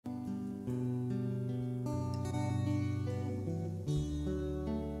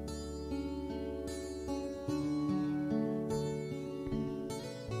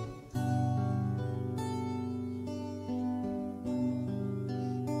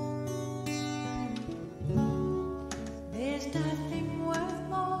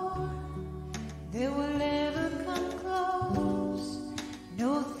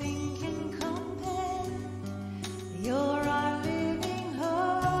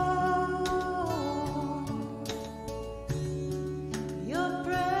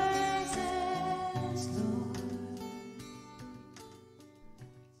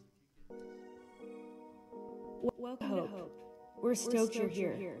Hope. We're stoked you're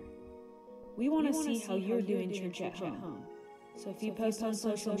here. We want to see how you're doing church at home. So if you post on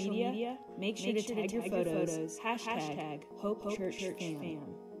social media, make sure to tag your photos, hashtag HopeChurchFam.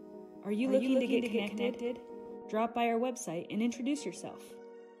 Are you looking to get connected? Drop by our website and introduce yourself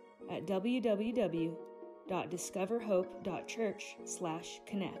at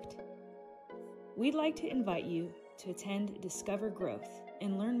www.discoverhope.church/connect. We'd like to invite you to attend Discover Growth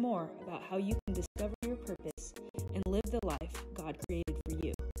and learn more about how you can discover your purpose and live the life God created for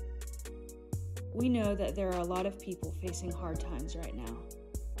you. We know that there are a lot of people facing hard times right now,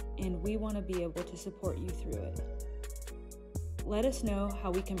 and we want to be able to support you through it. Let us know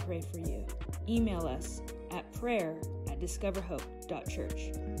how we can pray for you. Email us at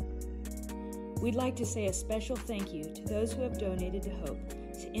prayer@discoverhope.church. We'd like to say a special thank you to those who have donated to Hope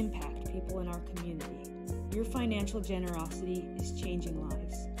to impact people in our community. Your financial generosity is changing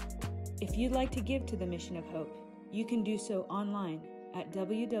lives. If you'd like to give to the mission of Hope, you can do so online at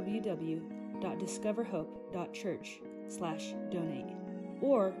www.discoverhope.church/donate.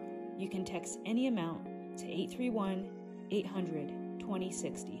 Or you can text any amount to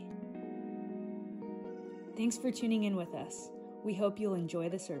 831-800-2060. Thanks for tuning in with us. We hope you'll enjoy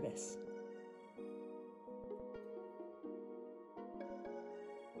the service.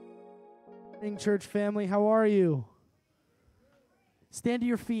 Church family, how are you? Stand to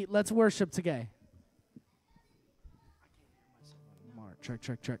your feet. Let's worship today. Mark, check.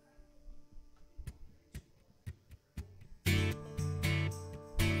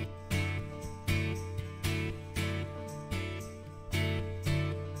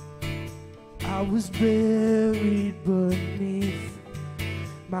 I was buried beneath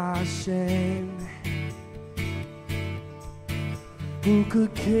my shame. Who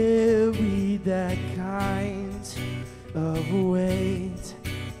could carry that kind of weight?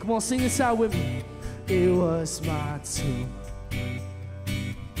 Come on, sing this out with me. It was my tomb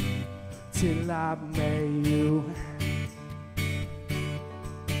till I met you.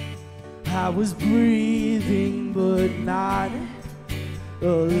 I was breathing but not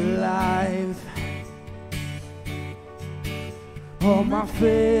alive. All my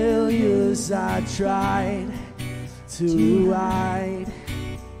failures I tried to hide.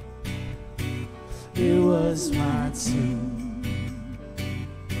 It was my tomb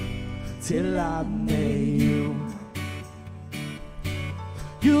till I met you.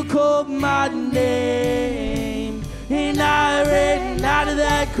 You called my name and I ran out of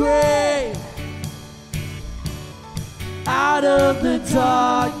that grave, out of the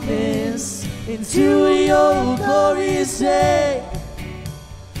darkness into your glorious day.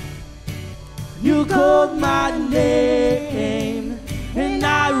 You called my name and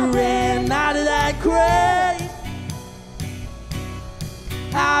I ran out of that grave,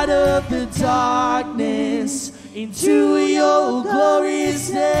 out of the darkness into your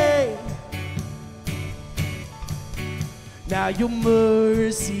glorious day. Now your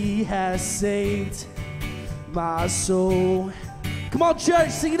mercy has saved my soul. Come on,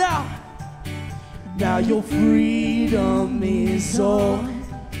 church, sing it out. Now your freedom is all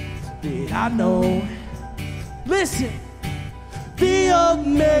that I know. Listen, the old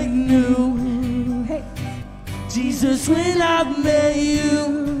made new. Hey, Jesus, when I met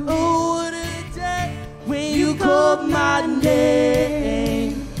you, oh, what a day when you called my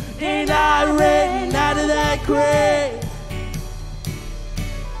name and I ran out of that grave,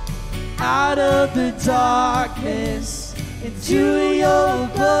 out of the darkness into your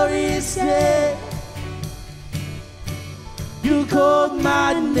glorious day. You called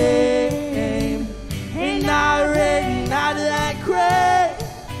my name and I ran out of that grave,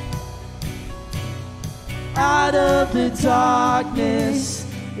 out of the darkness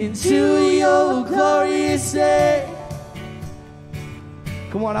into your glorious day.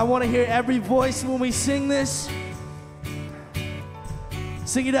 Come on, I want to hear every voice when we sing this.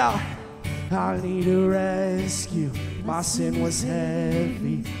 Sing it out. I need a rescue. My sin was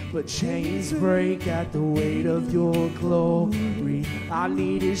heavy, but chains break at the weight of your glory. I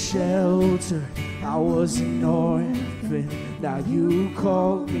needed shelter. I was an orphan. Now you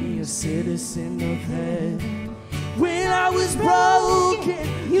called me a citizen of heaven. When I was broken,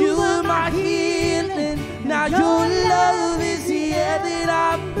 you were my healing. Now your love is the air that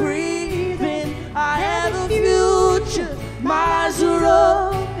I'm breathing. I have a future. My eyes are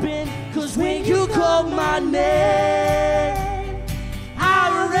open. 'Cause when you called my name,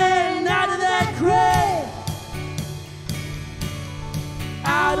 I ran out of that grave,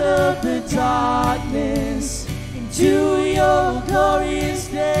 out of the darkness into your glorious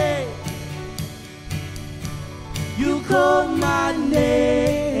day. You called my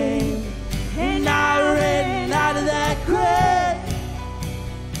name and I ran out of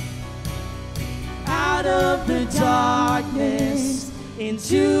out of the darkness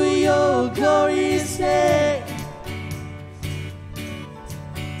into your glorious day.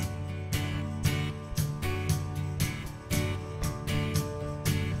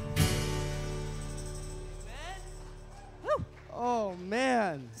 Oh,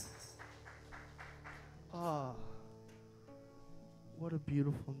 man. Oh, what a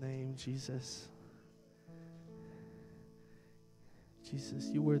beautiful name, Jesus. Jesus,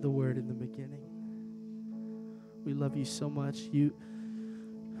 you were the Word in the beginning. We love you so much. You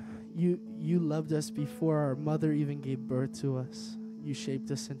loved us before our mother even gave birth to us. You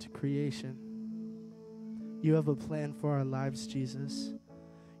shaped us into creation. You have a plan for our lives, Jesus.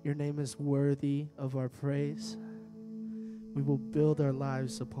 Your name is worthy of our praise. We will build our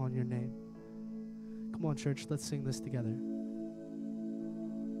lives upon your name. Come on, church, let's sing this together.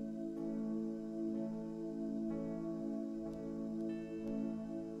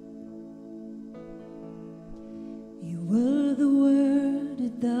 You were the Word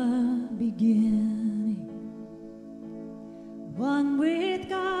at the beginning, one with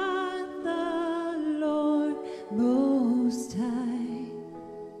God the Lord Most High.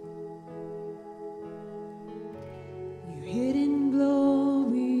 Your hidden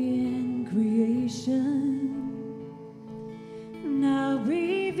glory in creation, now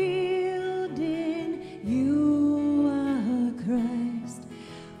revealed in you are Christ.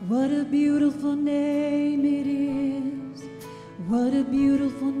 What a beautiful name it is. What a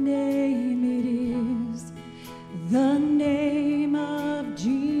beautiful name it is. The name of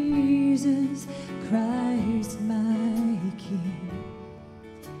Jesus Christ, my King.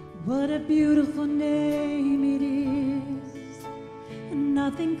 What a beautiful name it is.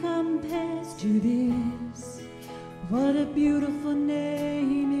 Nothing compares to this. What a beautiful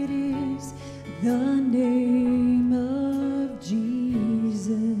name it is. The name of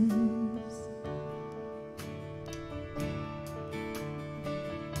Jesus.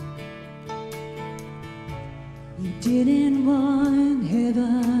 You didn't want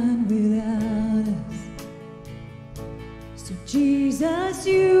heaven without us, so Jesus,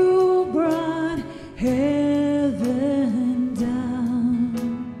 you brought heaven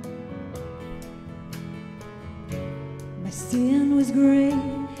down. My sin was great,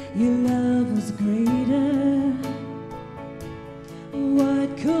 your love was greater.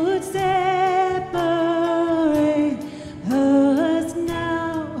 What could separate us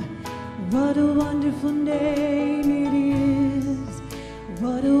now? What a wonderful name it is.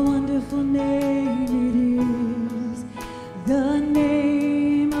 What a wonderful name it is. The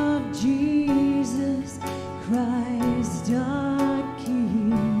name of Jesus Christ our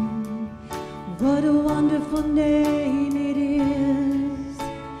King. What a wonderful name it is.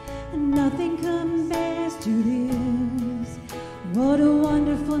 Nothing compares to this. What a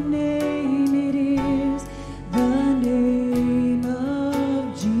wonderful name it is. The name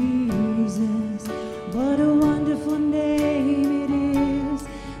of Jesus. What a wonderful name it is.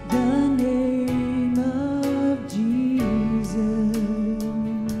 The name of Jesus.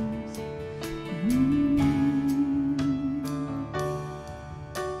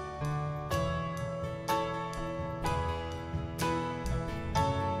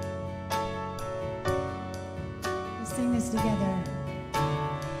 Let's sing this together.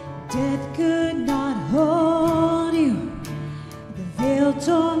 Death could not hold you. The veil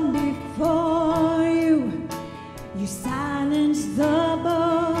torn before you. You silenced the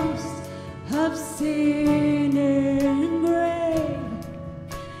boast of sin and grave.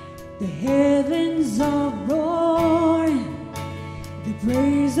 The heavens are roaring the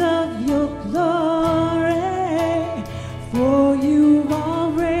praise of your glory. For you are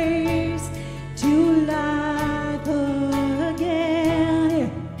raised to life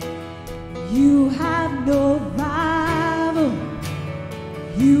again. You have no rival.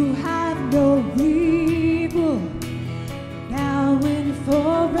 You have no equal. Now and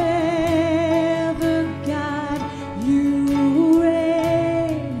forever, God, you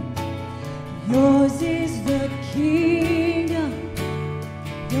reign. Yours is the kingdom.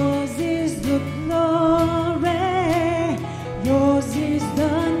 Yours is the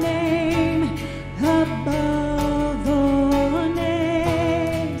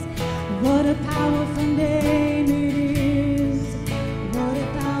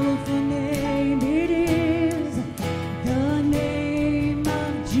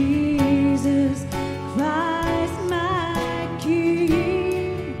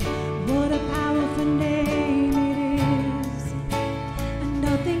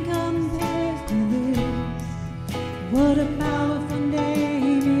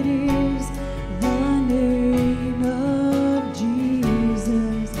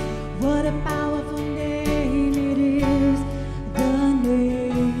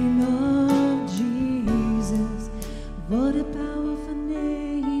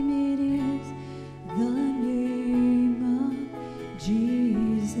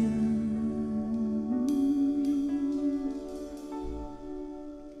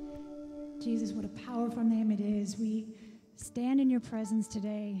presence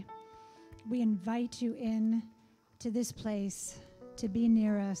today. We invite you in to this place, to be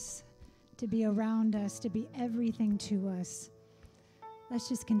near us, to be around us, to be everything to us. Let's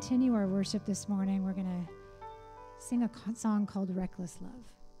just continue our worship this morning. We're going to sing a song called Reckless Love.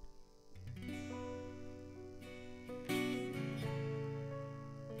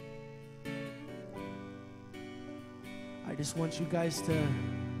 I just want you guys to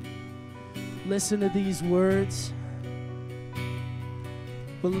listen to these words,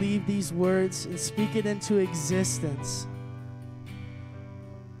 believe these words, and speak it into existence.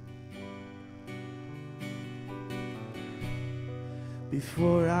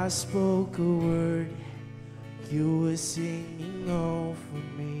 Before I spoke a word, you were singing over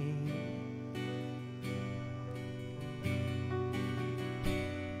me.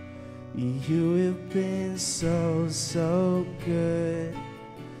 You have been so, so good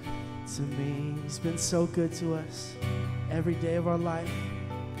to me. He's been so good to us every day of our life.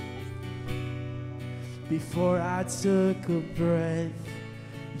 Before I took a breath,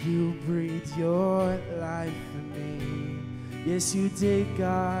 you breathed your life in me. Yes, you did,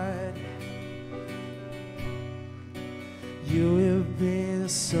 God. You have been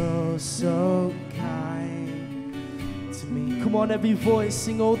so, so kind to me. Come on, every voice,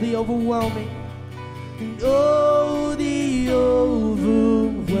 sing, oh, the overwhelming. And oh, the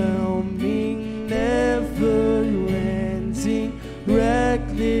overwhelming, never-ending,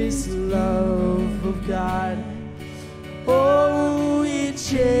 reckless love of God. Oh, it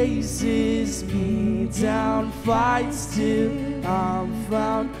chases me down, fights till I'm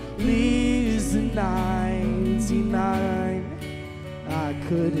found, leaves the 99. I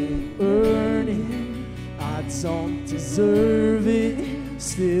couldn't earn it, I don't deserve it,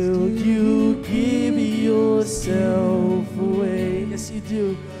 still you give yourself away. Yes, you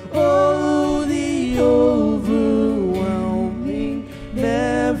do. Oh, the overwhelming,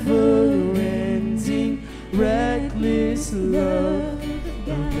 never-ending, reckless love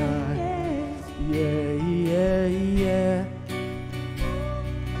of God. Yeah, yeah, yeah.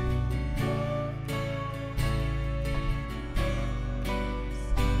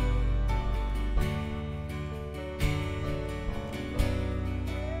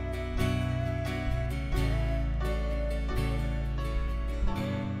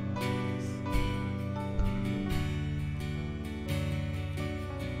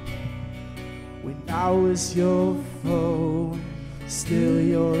 When I was your foe, still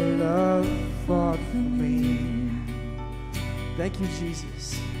your love fought for me. Thank you,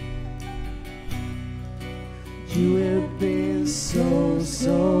 Jesus. You have been so,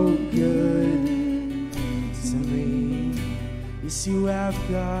 so good to me. Yes, you have,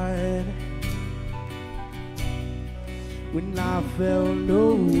 God. When I felt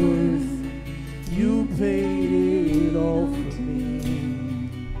no worth, you paid it all for me.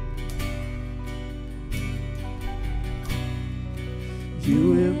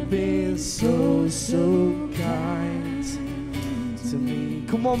 You have been so, so kind to me.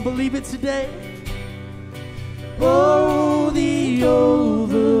 Come on, believe it today. Oh, the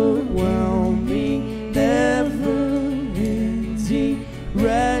overwhelming, never-ending,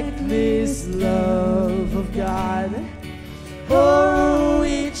 reckless love of God. Oh,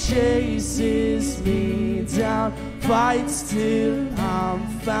 it chases me down, fights till I'm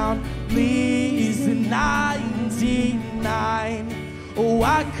found, leaves the 99. Oh,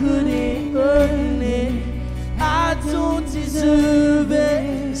 I couldn't earn it, I don't deserve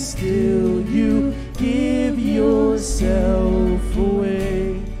it, still you give yourself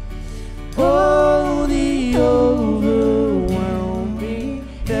away. Oh, the overwhelming,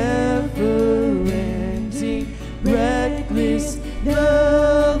 never-ending, reckless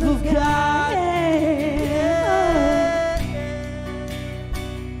love of God.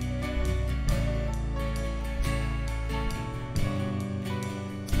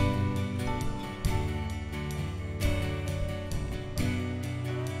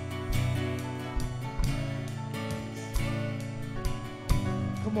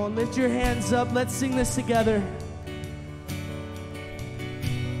 Come on, lift your hands up. Let's sing this together.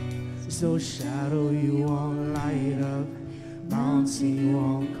 There's no shadow you won't light up, mountain you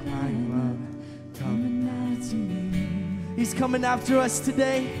won't climb up, coming after me. He's coming after us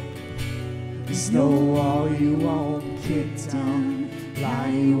today. There's no wall you won't kick down,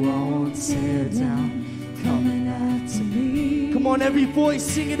 lie you won't tear down, coming after me. Come on, every voice,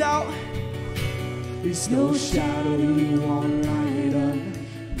 sing it out. There's no shadow you won't light up,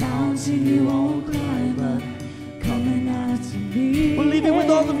 mountain you won't climb up, coming after me. Believe it with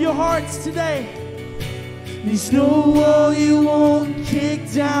all of your hearts today. There's no wall you won't kick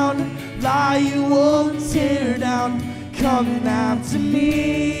down, lie you won't tear down, coming after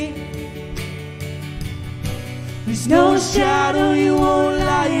me. There's no shadow you won't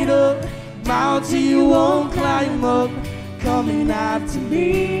light up, mountain you won't climb up, coming after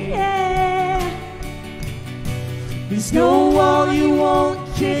me, yeah. There's no wall you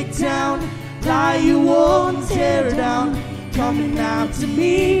won't kick down, lie you won't tear down, coming after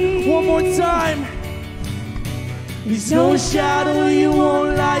me. One more time. There's no shadow you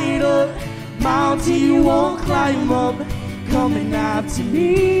won't light up, mountain you won't climb up, coming after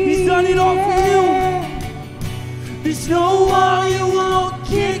me. He's done it all for you. There's no wall you won't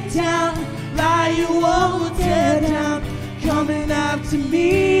kick down, lie you won't tear down, coming after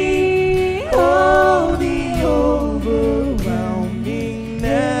me. Oh, the overwhelming,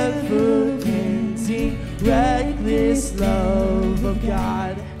 never-ending, reckless love of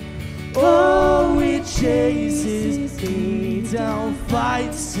God. Oh, it chases me down,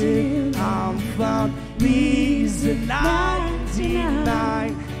 fights till I'm found, leaves the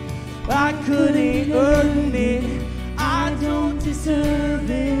 99. I couldn't earn it, I don't deserve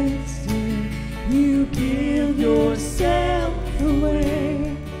it. Still, you give yourself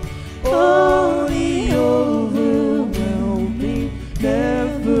away. Oh, the overwhelming,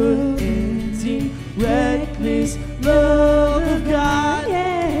 never-ending, reckless love of God. Yeah.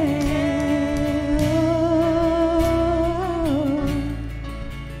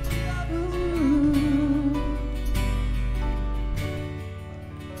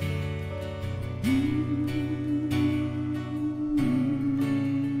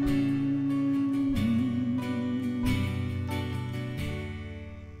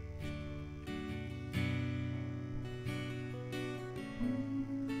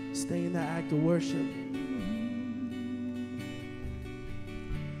 Stay in that act of worship.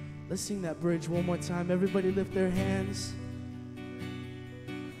 Let's sing that bridge one more time. Everybody lift their hands.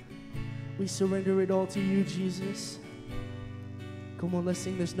 We surrender it all to you, Jesus. Come on, let's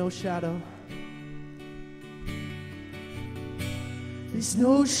sing There's No Shadow. There's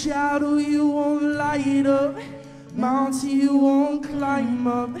no shadow you won't light up, mountain you won't climb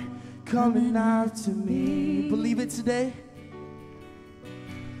up, coming after me. Believe it today.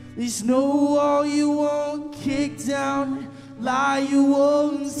 There's no wall you won't kick down, lie you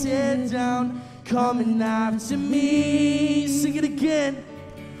won't tear down, coming after me. Sing it again.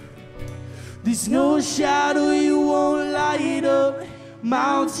 There's no shadow you won't light up,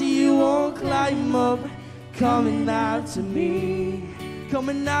 mountain you won't climb up, coming after me,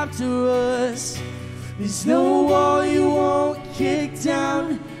 coming after us. There's no wall you won't kick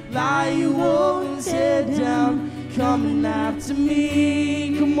down, lie you won't tear down, coming after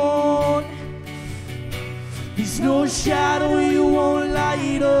me. Come on. There's no shadow you won't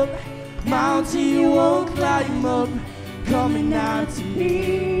light up, mountain you won't climb up, coming after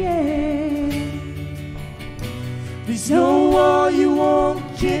me, yeah. There's no wall you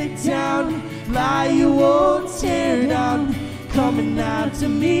won't kick down, lie you won't tear down, coming after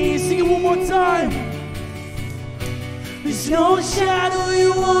me. Sing it one more time. There's no shadow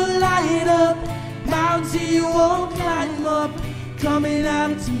you won't light up, mountain you won't climb up, coming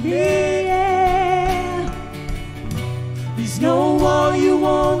after me, yeah. There's no wall you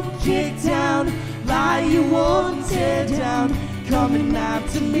won't kick down, lie you won't tear down, coming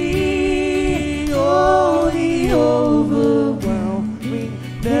after me. Oh, the overwhelming,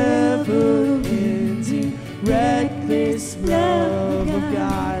 never-ending, reckless love of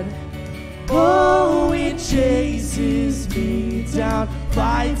God. Oh, it chases me down,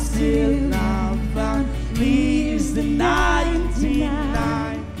 fights till I'm found, leaves the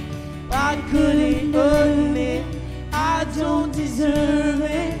 99. I couldn't earn it, I don't deserve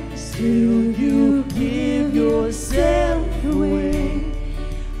it. Still, you give yourself away.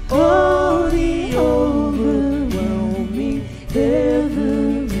 Oh, the overwhelming,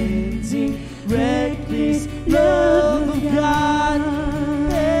 never-ending, reckless love of God.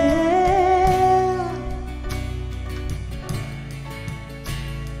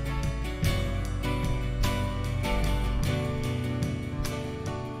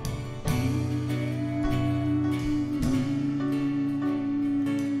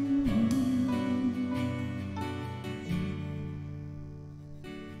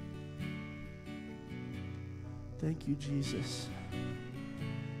 Thank you, Jesus.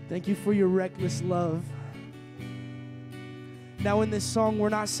 Thank you for your reckless love. Now in this song, we're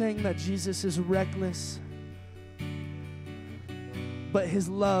not saying that Jesus is reckless, but his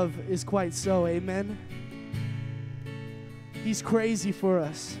love is quite so, amen? He's crazy for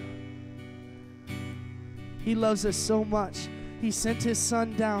us. He loves us so much. He sent his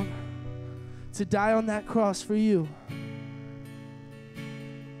son down to die on that cross for you.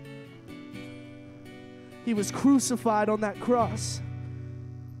 He was crucified on that cross.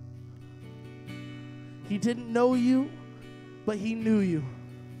 He didn't know you, but he knew you.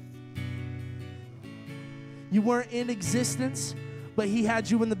 You weren't in existence, but he had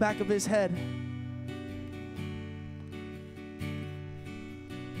you in the back of his head.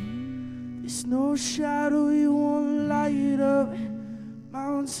 There's no shadow you won't light up,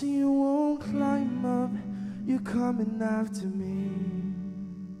 mountain you won't climb up. You're coming after me.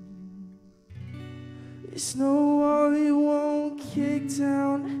 There's no wall you won't kick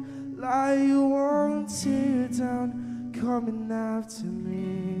down, lie you won't tear down, coming after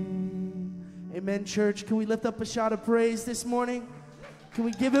me. Amen, church. Can we lift up a shout of praise this morning? Can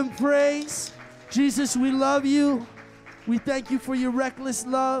we give him praise? Jesus, we love you. We thank you for your reckless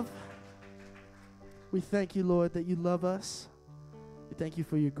love. We thank you, Lord, that you love us. We thank you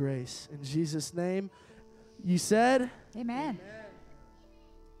for your grace. In Jesus' name, you said? Amen.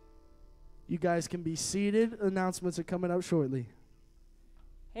 You guys can be seated. Announcements are coming up shortly.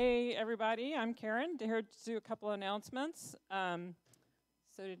 Hey, everybody. I'm Karen. Here to do a couple announcements.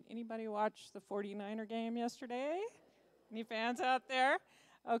 So did anybody watch the 49er game yesterday? Any fans out there?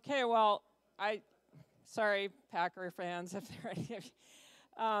 Okay, well, sorry, Packer fans, if there are any of you.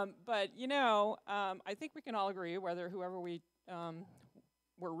 But, I think we can all agree, whoever we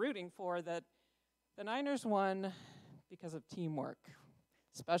were rooting for, that the Niners won because of teamwork,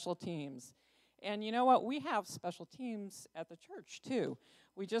 special teams. And you know what? We have special teams at the church, too.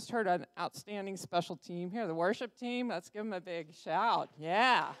 We just heard an outstanding special team here, the worship team. Let's give them a big shout.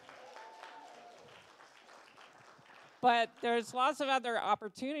 Yeah. But there's lots of other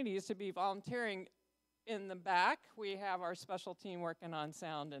opportunities to be volunteering. In the back, we have our special team working on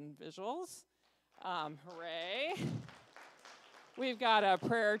sound and visuals. Hooray. We've got a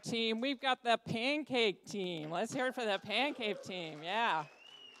prayer team. We've got the pancake team. Let's hear it for the pancake team. Yeah.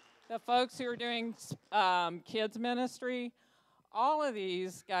 The folks who are doing kids ministry. All of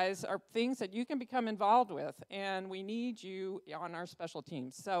these, guys, are things that you can become involved with, and we need you on our special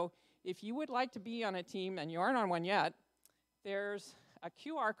teams. So if you would like to be on a team and you aren't on one yet, there's a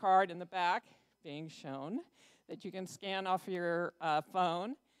QR card in the back being shown that you can scan off your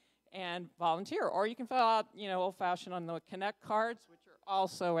phone and volunteer. Or you can fill out, old-fashioned on the Connect cards, which are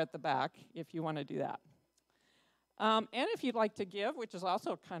also at the back if you want to do that. And if you'd like to give, which is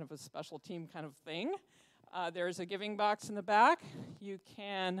also kind of a special team kind of thing, there's a giving box in the back. You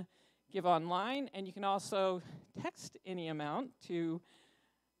can give online, and you can also text any amount to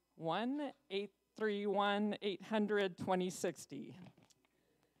 1-831-800-2060.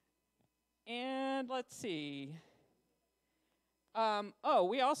 And let's see.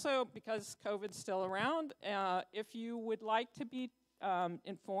 We also, because COVID's still around, if you would like to be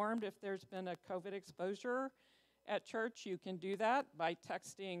informed if there's been a COVID exposure at church, you can do that by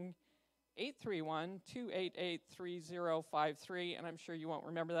texting 831-288-3053, and I'm sure you won't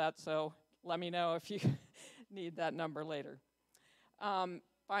remember that, so let me know if you need that number later.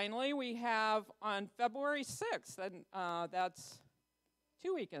 Finally, we have on February 6th, and that's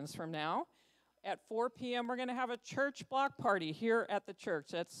 2 weekends from now, at 4 p.m., we're going to have a church block party here at the church.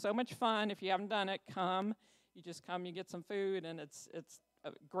 That's so much fun. If you haven't done it, come. You just come, you get some food, and it's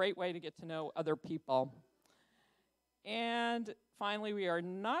a great way to get to know other people. And finally, we are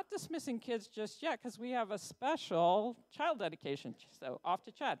not dismissing kids just yet because we have a special child dedication. So off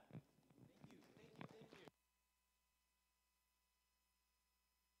to Chad.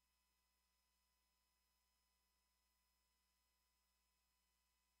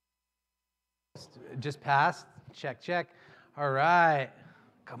 Just passed. Check, check. All right.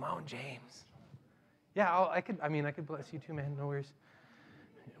 Come on, James. Yeah, I could bless you too, man. No worries.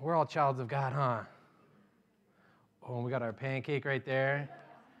 We're all childs of God, huh? Oh, and we got our pancake right there.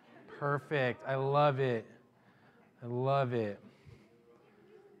 Perfect. I love it. I love it.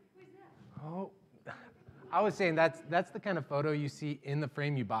 Oh, I was saying that's the kind of photo you see in the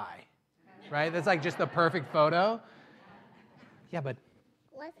frame you buy, right? That's like just the perfect photo. Yeah, but.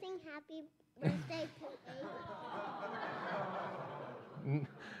 Let's sing happy birthday to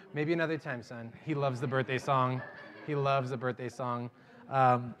Maybe another time, son. He loves the birthday song. He loves the birthday song.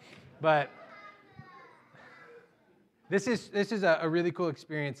 But this is a really cool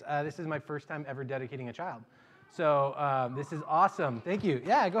experience. This is my first time ever dedicating a child. So this is awesome. Thank you.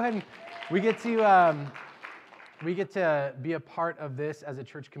 Yeah, go ahead. And we get to be a part of this as a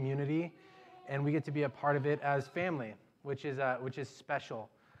church community, and we get to be a part of it as family, which is special.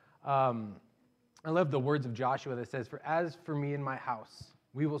 I love the words of Joshua that says, "For as for me and my house,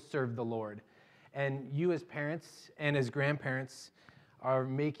 we will serve the Lord." And you as parents and as grandparents are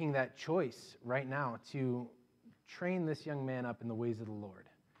making that choice right now to train this young man up in the ways of the Lord,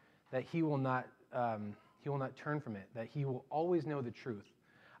 that he will not He will not turn from it, that he will always know the truth.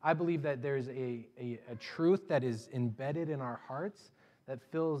 I believe that there's a truth that is embedded in our hearts that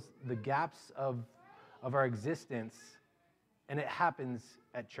fills the gaps of our existence, and it happens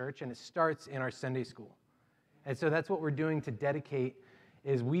at church, and it starts in our Sunday school. And so that's what we're doing to dedicate,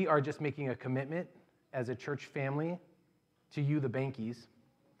 is we are just making a commitment as a church family to you, the Bankies,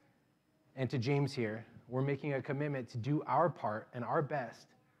 and to James here. We're making a commitment to do our part and our best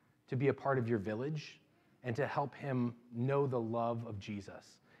to be a part of your village and to help him know the love of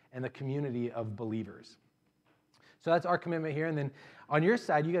Jesus and the community of believers. So that's our commitment here. And then on your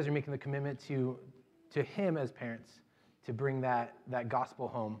side, you guys are making the commitment to him as parents to bring that gospel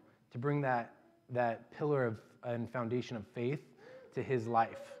home, to bring that pillar of and foundation of faith to his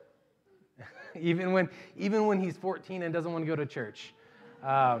life. even when he's 14 and doesn't want to go to church.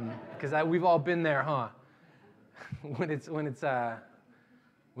 Because we've all been there, huh? when there's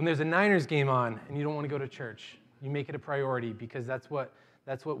a Niners game on and you don't want to go to church, you make it a priority, because that's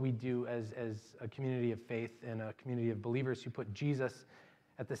what we do as a community of faith and a community of believers who put Jesus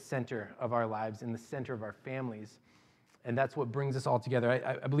at the center of our lives, in the center of our families. And that's what brings us all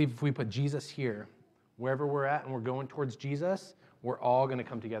together. I believe if we put Jesus here, wherever we're at, and we're going towards Jesus, we're all going to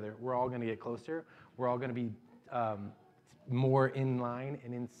come together. We're all going to get closer. We're all going to be more in line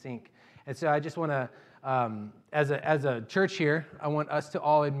and in sync. And so I just want to, as a church here, I want us to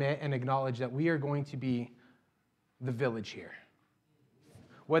all admit and acknowledge that we are going to be the village here.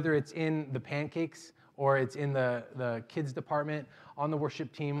 Whether it's in the pancakes or it's in the kids department, on the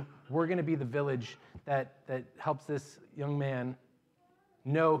worship team, we're going to be the village that helps this young man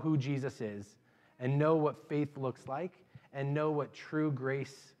know who Jesus is and know what faith looks like and know what true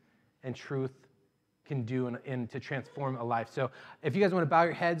grace and truth can do and to transform a life. So if you guys want to bow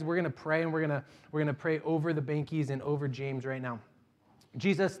your heads, we're going to pray, and we're going to pray over the Bankies and over James right now.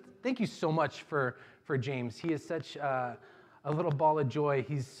 Jesus, thank you so much for James. He is such a little ball of joy.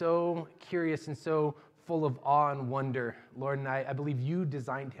 He's so curious and so full of awe and wonder, Lord, and I believe you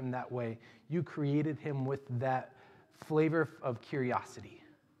designed him that way. You created him with that flavor of curiosity.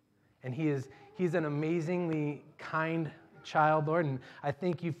 And he's an amazingly kind child, Lord, and I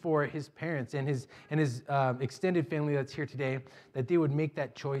thank you for his parents and his extended family that's here today, that they would make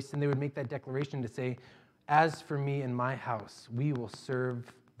that choice and they would make that declaration to say, as for me and my house, we will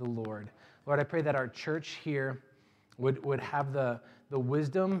serve the Lord. Lord, I pray that our church here would have the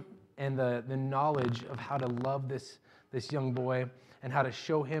wisdom and the knowledge of how to love this young boy and how to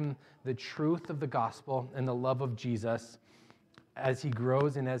show him the truth of the gospel and the love of Jesus as he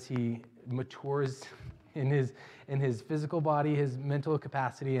grows and as he matures in his physical body, his mental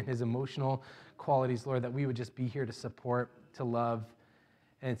capacity, and his emotional qualities, Lord, that we would just be here to support, to love,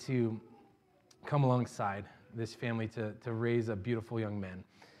 and to come alongside this family to raise a beautiful young man.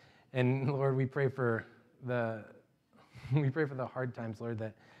 And Lord, we pray for the hard times, Lord,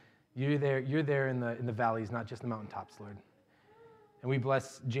 that you're there in the valleys, not just the mountaintops, Lord. And we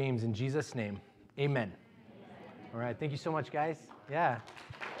bless James in Jesus' name. Amen. All right, thank you so much, guys. Yeah.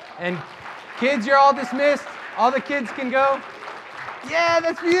 And kids, you're all dismissed. All the kids can go. Yeah,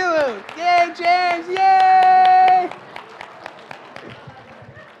 that's for you. Yay, James. Yay!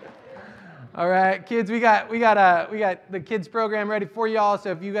 All right, kids, we got the kids program ready for y'all. So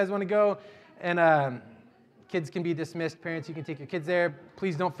if you guys want to go, and kids can be dismissed. Parents, you can take your kids there.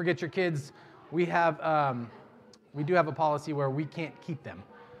 Please don't forget your kids. We do have a policy where we can't keep them.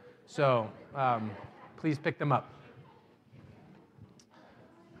 So please pick them up.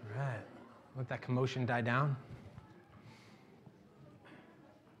 All right. Let that commotion die down.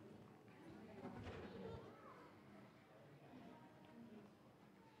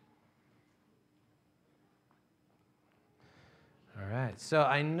 All right, so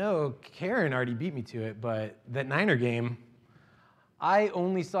I know Karen already beat me to it, but that Niner game, I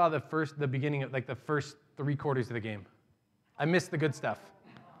only saw the beginning of the first 3 quarters of the game. I missed the good stuff.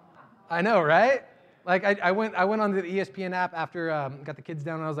 I know, right? I went on the ESPN app after got the kids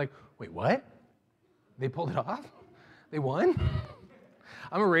down, and I was like, wait, what? They pulled it off? They won?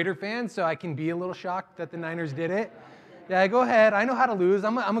 I'm a Raider fan, so I can be a little shocked that the Niners did it. Yeah, go ahead. I know how to lose.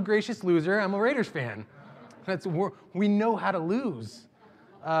 I'm a gracious loser. I'm a Raiders fan. We know how to lose.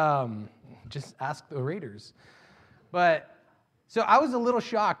 Just ask the Raiders. But so I was a little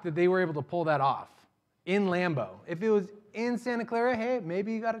shocked that they were able to pull that off in Lambeau. If it was in Santa Clara, hey,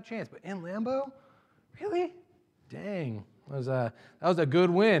 maybe you got a chance. But in Lambeau, really? Dang, that was a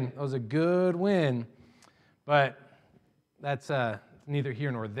good win. That was a good win. But that's neither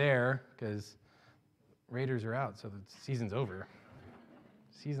here nor there, because Raiders are out, so the season's over.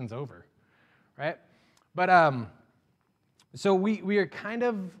 Season's over, right? But so we are kind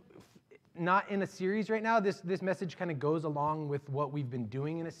of not in a series right now. This message kind of goes along with what we've been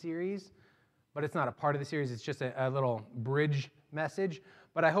doing in a series, but it's not a part of the series. It's just a little bridge message.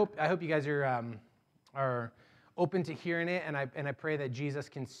 But I hope you guys are open to hearing it, and I pray that Jesus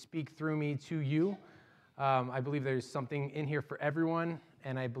can speak through me to you. I believe there's something in here for everyone,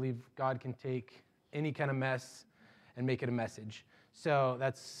 and I believe God can take any kind of mess and make it a message. So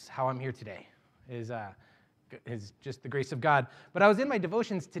that's how I'm here today, is just the grace of God. But I was in my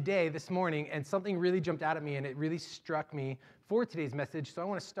devotions this morning, and something really jumped out at me, and it really struck me for today's message. So I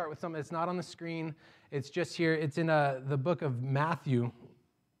want to start with something that's not on the screen. It's just here. It's in the book of Matthew,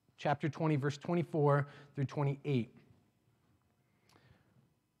 chapter 20, verse 24 through 28.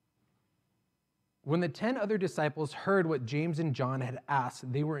 When the 10 other disciples heard what James and John had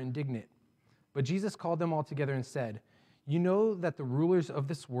asked, they were indignant. But Jesus called them all together and said, "You know that the rulers of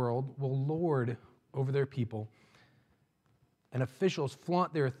this world will lord over their people, and officials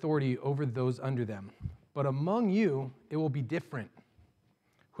flaunt their authority over those under them. But among you, it will be different.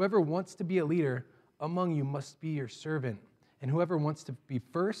 Whoever wants to be a leader among you must be your servant, and whoever wants to be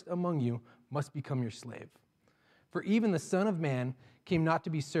first among you must become your slave. For even the Son of Man came not to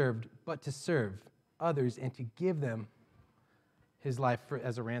be served, but to serve others and to give them his life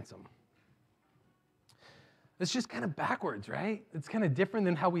as a ransom." It's just kind of backwards, right? It's kind of different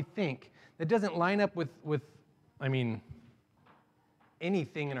than how we think. That doesn't line up with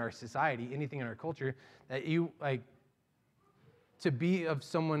anything in our society, anything in our culture, that to be of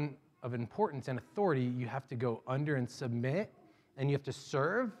someone of importance and authority, you have to go under and submit, and you have to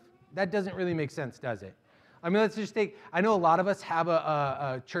serve. That doesn't really make sense, does it? Let's just I know a lot of us have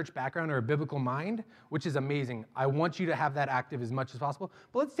a church background or a biblical mind, which is amazing. I want you to have that active as much as possible.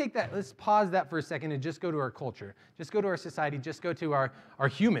 But let's pause that for a second and just go to our culture. Just go to our society. Just go to our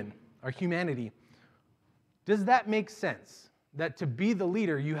humanity. Does that make sense? That to be the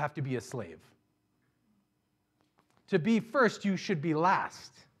leader, you have to be a slave? To be first, you should be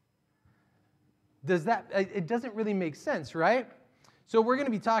last. It doesn't really make sense, right? So we're going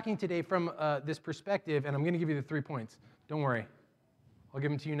to be talking today from this perspective, and I'm going to give you the 3 points. Don't worry. I'll give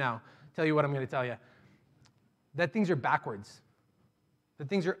them to you now. Tell you what I'm going to tell you. That things are backwards. That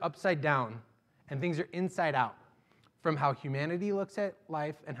things are upside down, and things are inside out from how humanity looks at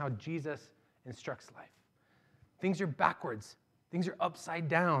life and how Jesus instructs life. Things are backwards. Things are upside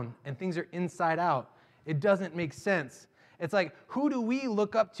down, and things are inside out. It doesn't make sense. It's like, who do we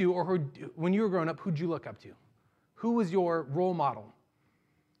look up to, or when you were growing up, who'd you look up to? Who was your role model?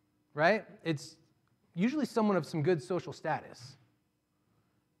 Right? It's usually someone of some good social status.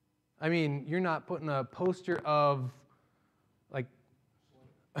 You're not putting a poster of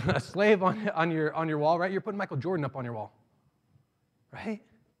a slave on your wall, right? You're putting Michael Jordan up on your wall, right?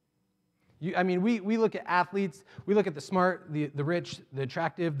 We look at athletes, we look at the smart, the rich, the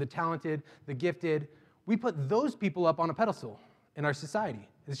attractive, the talented, the gifted. We put those people up on a pedestal in our society.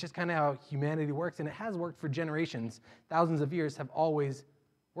 It's just kind of how humanity works, and it has worked for generations. Thousands of years have always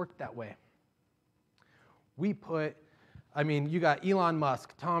worked that way. You got Elon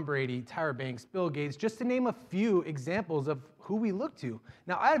Musk, Tom Brady, Tyra Banks, Bill Gates, just to name a few examples of who we look to.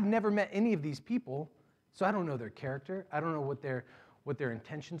 Now, I've never met any of these people, so I don't know their character. I don't know what their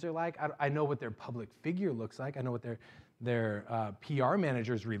intentions are like. I know what their public figure looks like. I know what their PR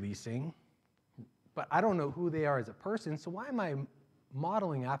manager is releasing, but I don't know who they are as a person, so why am I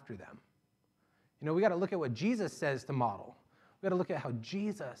modeling after them? We got to look at what Jesus says to model. We got to look at how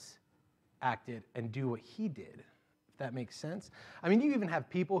Jesus acted and do what he did, if that makes sense. You even have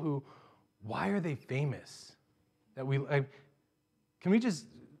people who, why are they famous? Can we just,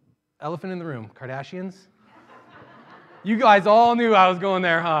 elephant in the room, Kardashians? You guys all knew I was going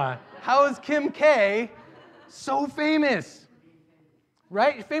there, huh? How is Kim K so famous?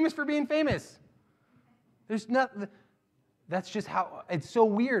 Right? Famous for being famous. That's just how, it's so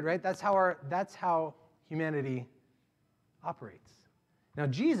weird, right? That's how humanity operates. Now,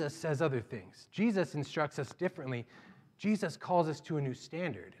 Jesus says other things. Jesus instructs us differently. Jesus calls us to a new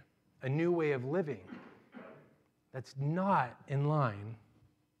standard, a new way of living that's not in line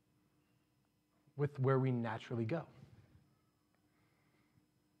with where we naturally go.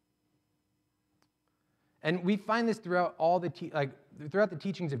 And we find this throughout throughout the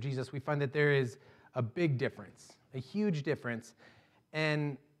teachings of Jesus. We find that there is a big difference, a huge difference.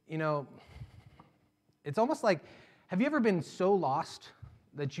 And, it's almost like, have you ever been so lost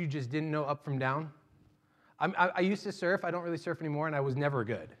that you just didn't know up from down? I used to surf. I don't really surf anymore, and I was never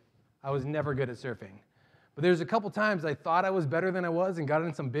good. I was never good at surfing. But there's a couple times I thought I was better than I was and got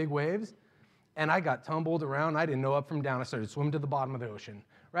in some big waves, and I got tumbled around. I didn't know up from down. I started swimming to the bottom of the ocean,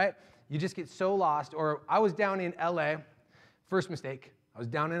 right? You just get so lost. Or I was down in L.A. First mistake. I was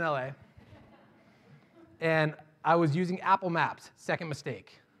down in L.A. and I was using Apple Maps. Second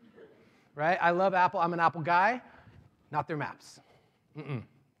mistake, right? I love Apple. I'm an Apple guy, not their maps.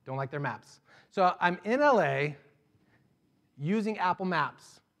 Don't like their maps. So I'm in LA using Apple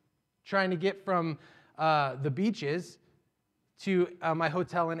Maps, trying to get from the beaches to my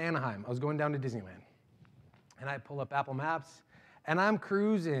hotel in Anaheim. I was going down to Disneyland. And I pull up Apple Maps, and I'm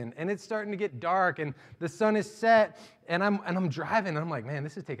cruising, and it's starting to get dark, and the sun is set, and I'm driving, and I'm like, man,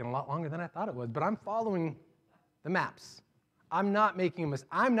 this is taking a lot longer than I thought it was, but I'm following the maps. I'm not making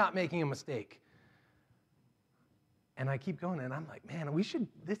a mistake. And I keep going, and I'm like, man,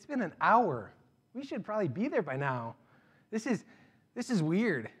 it's been an hour. We should probably be there by now. This is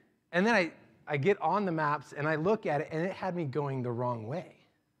weird. And then I get on the maps, and I look at it, and it had me going the wrong way.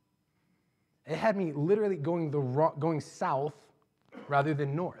 It had me literally going south rather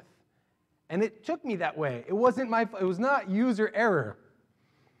than north. And it took me that way. It was not user error.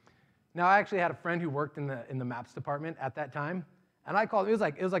 Now, I actually had a friend who worked in the maps department at that time, and I called, it was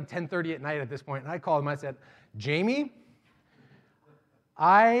like 10:30 at night at this point, and I called him, I said, Jamie,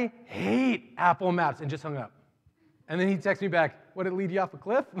 I hate Apple Maps, and just hung up. And then he texted me back, what, did it lead you off a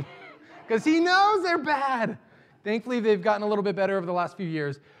cliff? Because he knows they're bad. Thankfully, they've gotten a little bit better over the last few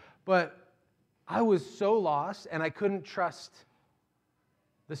years, but I was so lost, and I couldn't trust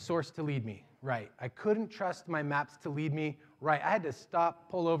the source to lead me right. I couldn't trust my maps to lead me right. I had to stop,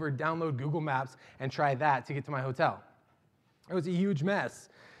 pull over, download Google Maps, and try that to get to my hotel. It was a huge mess.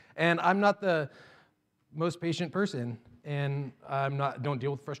 And I'm not the most patient person, and don't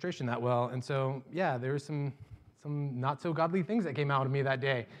deal with frustration that well. And so, yeah, there were some not so godly things that came out of me that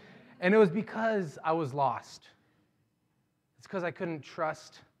day. And it was because I was lost. It's because I couldn't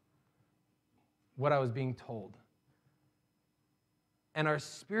trust what I was being told. And our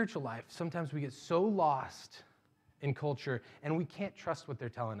spiritual life, sometimes we get so lost in culture, and we can't trust what they're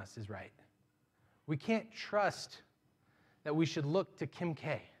telling us is right. We can't trust that we should look to Kim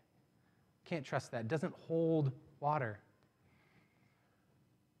K. Can't trust that. It doesn't hold water.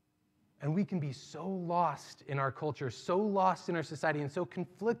 And we can be so lost in our culture, so lost in our society, and so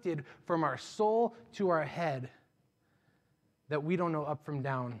conflicted from our soul to our head that we don't know up from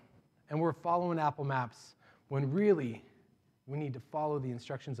down. And we're following Apple Maps when really we need to follow the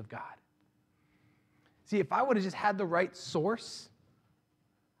instructions of God. See, if I would have just had the right source,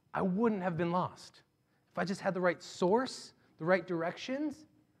 I wouldn't have been lost. If I just had the right source, the right directions,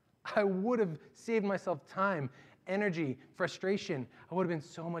 I would have saved myself time, energy, frustration. I would have been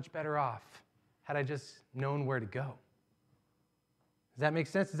so much better off had I just known where to go. Does that make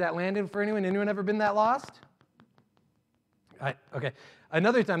sense? Does that land for anyone? Anyone ever been that lost? Okay.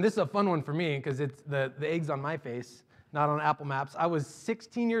 Another time, this is a fun one for me because it's the egg's on my face, not on Apple Maps. I was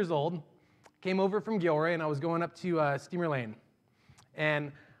 16 years old, came over from Gilroy, and I was going up to Steamer Lane.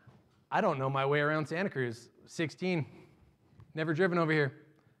 And I don't know my way around Santa Cruz. 16, never driven over here.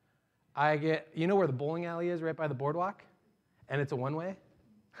 You know where the bowling alley is, right by the boardwalk? And it's a one-way?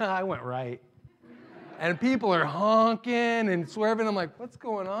 I went right. And people are honking and swerving. I'm like, what's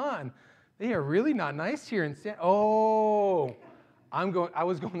going on? They are really not nice here in I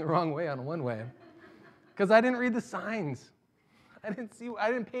was going the wrong way on a one-way because I didn't read the signs. I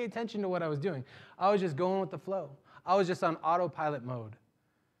didn't pay attention to what I was doing. I was just going with the flow. I was just on autopilot mode.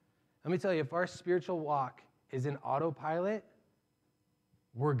 Let me tell you, if our spiritual walk is in autopilot,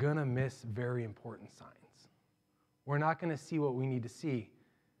 we're going to miss very important signs. We're not going to see what we need to see.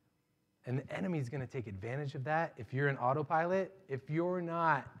 And the enemy's going to take advantage of that if you're in autopilot, if you're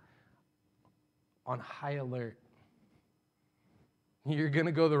not on high alert. You're going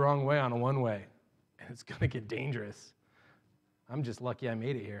to go the wrong way on a one-way, and it's going to get dangerous. I'm just lucky I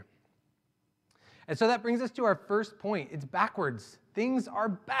made it here. And so that brings us to our first point. It's backwards. Things are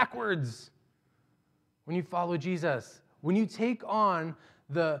backwards when you follow Jesus. When you take on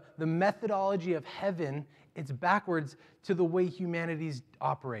the methodology of heaven, it's backwards to the way humanities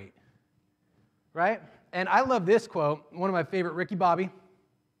operate, right? And I love this quote, one of my favorite, Ricky Bobby.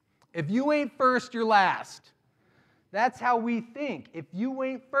 If you ain't first, you're last. That's how we think. If you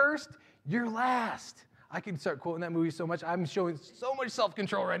ain't first, you're last. I can start quoting that movie so much. I'm showing so much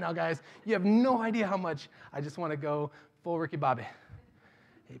self-control right now, guys. You have no idea how much I just want to go full Ricky Bobby.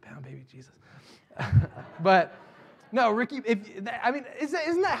 8-pound baby Jesus. But no, Ricky, isn't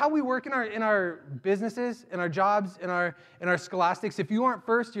that how we work in our businesses, in our jobs, in our scholastics? If you aren't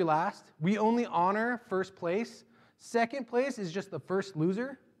first, you're last. We only honor first place. Second place is just the first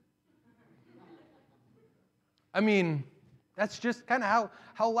loser. I mean, that's just kind of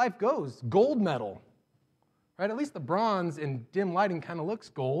how life goes. Gold medal, right? At least the bronze in dim lighting kind of looks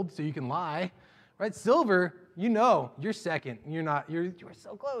gold, so you can lie, right? Silver, you're second. You're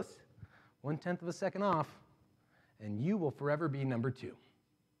so close. 1/10 of a second off, and you will forever be number 2.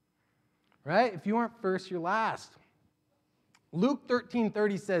 Right? If you aren't first, you're last. Luke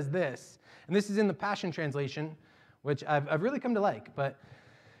 13:30 says this, and this is in the Passion Translation, which I've really come to like.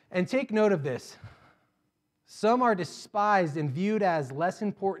 And take note of this. Some are despised and viewed as less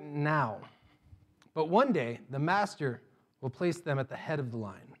important now, but one day the master will place them at the head of the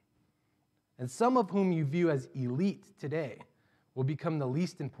line. And some of whom you view as elite today will become the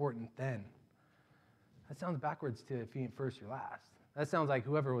least important then. That sounds backwards to if you ain't first, you're last. That sounds like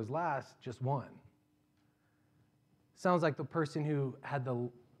whoever was last just won. Sounds like the person who had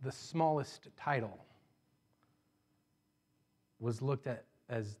the smallest title was looked at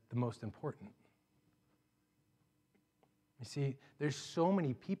as the most important. You see, there's so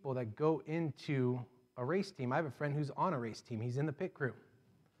many people that go into a race team. I have a friend who's on a race team. He's in the pit crew.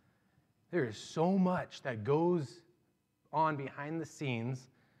 There is so much that goes on behind the scenes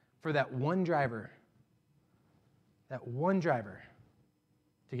for that one driver to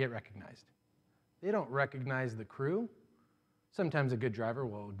get recognized. They don't recognize the crew. Sometimes a good driver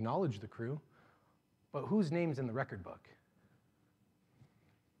will acknowledge the crew, but whose name's in the record book?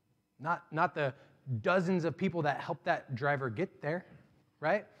 Not the dozens of people that helped that driver get there,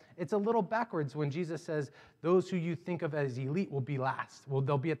 right? It's a little backwards when Jesus says, those who you think of as elite will be last. Well,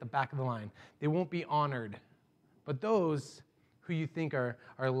 they'll be at the back of the line. They won't be honored. But those who you think are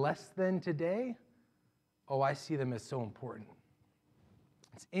less than today, oh, I see them as so important.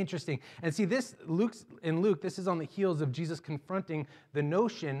 It's interesting. And see, in Luke, this is on the heels of Jesus confronting the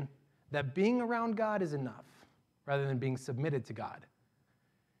notion that being around God is enough rather than being submitted to God.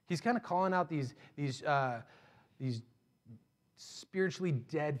 He's kind of calling out these spiritually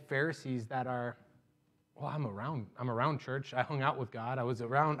dead Pharisees that are, well, I'm around church. I hung out with God. I was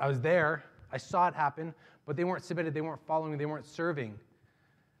there. I saw it happen, but they weren't submitted. They weren't following. They weren't serving.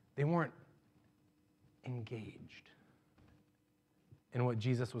 They weren't engaged in what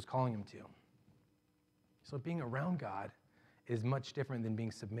Jesus was calling them to. So being around God is much different than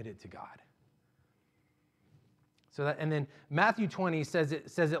being submitted to God. And then Matthew 20 says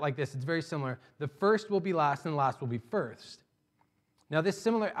it like this. It's very similar. The first will be last, and the last will be first. Now, this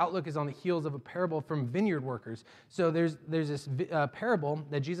similar outlook is on the heels of a parable from vineyard workers. So there's this parable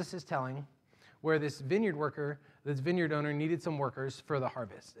that Jesus is telling where this vineyard owner needed some workers for the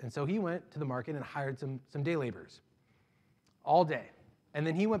harvest. And so he went to the market and hired some day laborers all day. And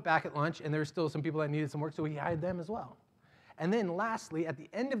then he went back at lunch, and there were still some people that needed some work, so he hired them as well. And then lastly, at the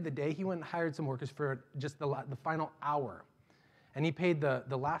end of the day, he went and hired some workers for just the final hour. And he paid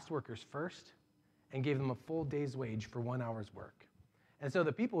the last workers first and gave them a full day's wage for 1 hour's work. And so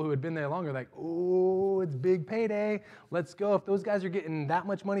the people who had been there longer were like, oh, it's big payday. Let's go. If those guys are getting that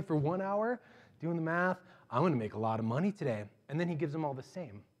much money for 1 hour, doing the math, I'm going to make a lot of money today. And then he gives them all the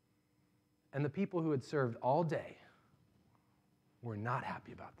same. And the people who had served all day were not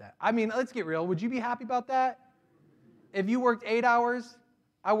happy about that. I mean, let's get real. Would you be happy about that? If you worked 8 hours,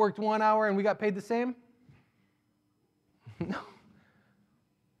 I worked 1 hour, and we got paid the same? No.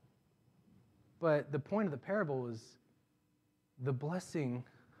 But the point of the parable was the blessing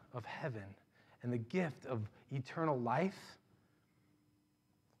of heaven and the gift of eternal life.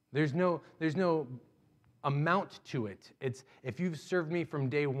 There's no amount to it. It's if you've served me from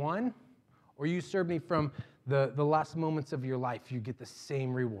day one or you served me from the last moments of your life, you get the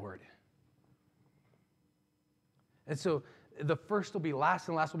same reward. And so the first will be last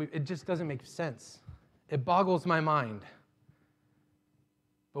and last will be, it just doesn't make sense. It boggles my mind.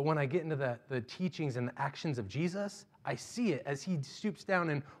 But when I get into the teachings and the actions of Jesus, I see it as he stoops down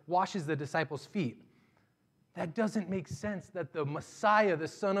and washes the disciples' feet. That doesn't make sense that the Messiah, the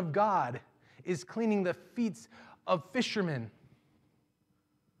Son of God, is cleaning the feet of fishermen.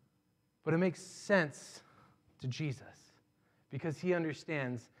 But it makes sense to Jesus because he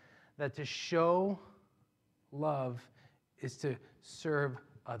understands that to show love is to serve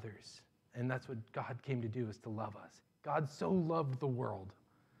others. And that's what God came to do, is to love us. God so loved the world.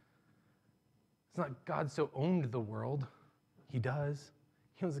 It's not God so owned the world. He does.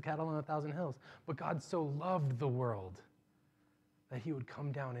 He owns the cattle on 1,000 hills. But God so loved the world that he would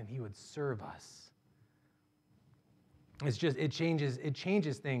come down and he would serve us. It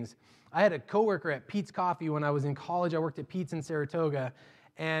changes things. I had a coworker at Pete's Coffee when I was in college. I worked at Pete's in Saratoga,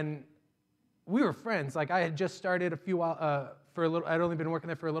 and we were friends. Like, I had just started I'd only been working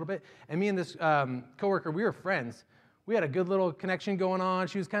there for a little bit, and me and this coworker, we were friends. We had a good little connection going on.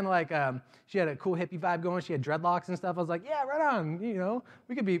 She was kind of like, she had a cool hippie vibe going. She had dreadlocks and stuff. I was like, yeah, right on.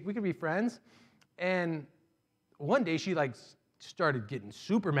 We could be friends. And one day she started getting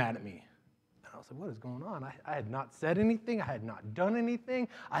super mad at me. And I was like, what is going on? I had not said anything. I had not done anything.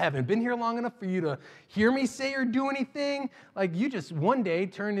 I haven't been here long enough for you to hear me say or do anything. Like, you just one day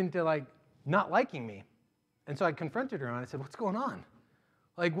turned into, like, not liking me. And so I confronted her, and I said, what's going on?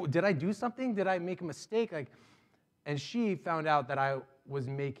 Like, did I do something? Did I make a mistake? Like, and she found out that I was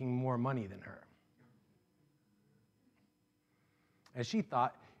making more money than her. And she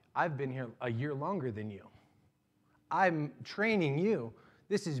thought, I've been here a year longer than you. I'm training you.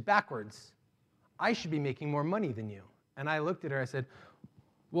 This is backwards. I should be making more money than you. And I looked at her, I said,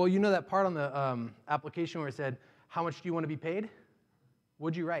 well, you know that part on the application where it said, how much do you want to be paid?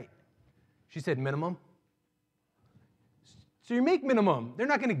 What'd you write? She said, minimum. So you make minimum. They're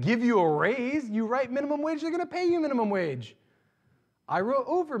not going to give you a raise. You write minimum wage, they're going to pay you minimum wage. I wrote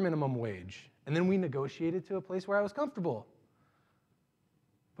over minimum wage. And then we negotiated to a place where I was comfortable.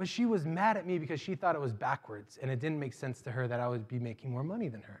 But she was mad at me because she thought it was backwards, and it didn't make sense to her that I would be making more money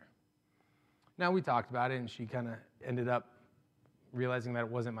than her. Now, we talked about it, and she kind of ended up realizing that it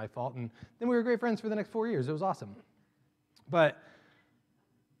wasn't my fault, and then we were great friends for the next 4 years. It was awesome. But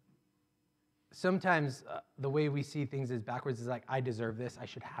sometimes the way we see things is backwards is like, I deserve this, I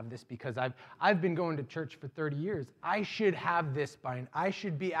should have this because I've been going to church for 30 years. I should have this I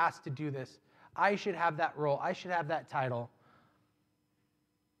should be asked to do this. I should have that role. I should have that title.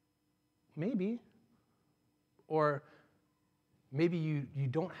 Maybe. Or maybe you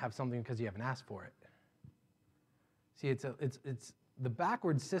don't have something because you haven't asked for it. See, it's the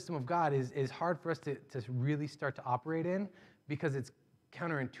backwards system of God is hard for us to really start to operate in because it's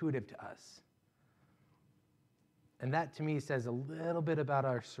counterintuitive to us. And that, to me, says a little bit about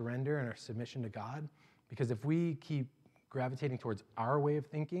our surrender and our submission to God, because if we keep gravitating towards our way of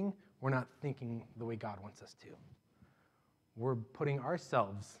thinking, we're not thinking the way God wants us to. We're putting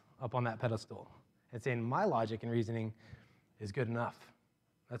ourselves up on that pedestal and saying, my logic and reasoning is good enough.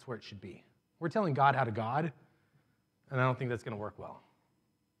 That's where it should be. We're telling God how to God, and I don't think that's going to work well.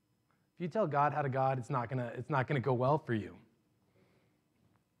 If you tell God how to God, it's not going to go well for you.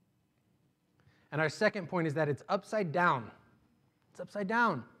 And our second point is that it's upside down. It's upside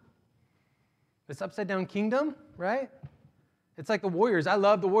down. This upside down kingdom, right? It's like the Warriors. I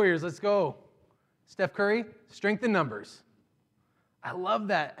love the Warriors. Let's go. Steph Curry, strength in numbers. I love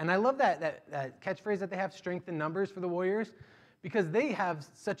that. And I love that catchphrase that they have, strength in numbers for the Warriors, because they have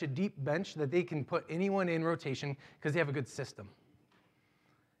such a deep bench that they can put anyone in rotation because they have a good system.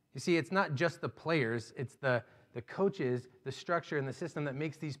 You see, it's not just the players, it's the coaches, the structure, and the system that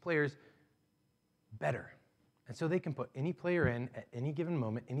makes these players better. And so they can put any player in at any given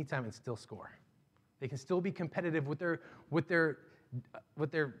moment, anytime, and still score. They can still be competitive with their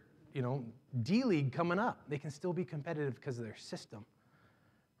D-League coming up. They can still be competitive because of their system,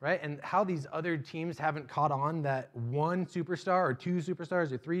 right? And how these other teams haven't caught on that one superstar or two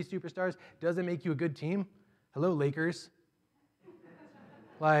superstars or three superstars doesn't make you a good team. Hello, Lakers.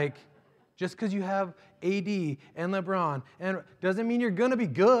 Like, just because you have AD and LeBron and doesn't mean you're going to be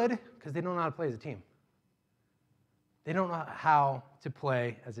good, because they don't know how to play as a team. They don't know how to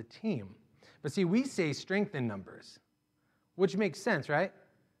play as a team. But see, we say strength in numbers, which makes sense, right?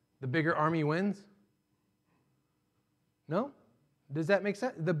 The bigger army wins? No? Does that make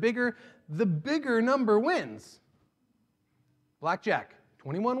sense? The bigger number wins. Blackjack,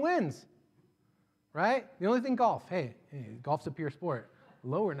 21 wins, right? The only thing golf, hey, golf's a pure sport.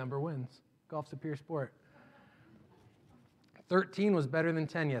 Lower number wins. Golf's a pure sport. 13 was better than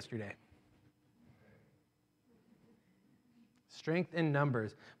 10 yesterday. Strength in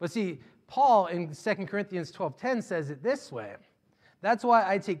numbers. But see, Paul in 2 Corinthians 12:10 says it this way. That's why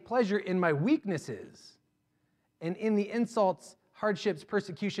I take pleasure in my weaknesses and in the insults, hardships,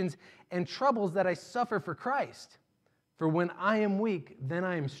 persecutions, and troubles that I suffer for Christ. For when I am weak, then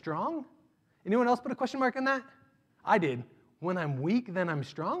I am strong. Anyone else put a question mark on that? I did. When I'm weak, then I'm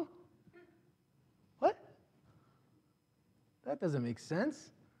strong? What? That doesn't make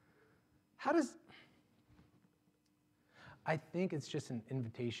sense. I think it's just an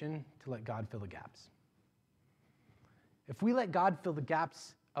invitation to let God fill the gaps. If we let God fill the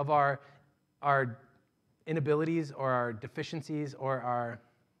gaps of our inabilities or our deficiencies or our,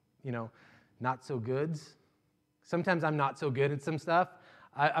 not so goods. Sometimes I'm not so good at some stuff.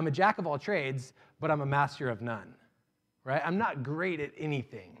 I'm a jack of all trades, but I'm a master of none, right? I'm not great at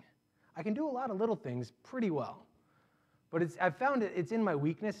anything. I can do a lot of little things pretty well. But I've found it's in my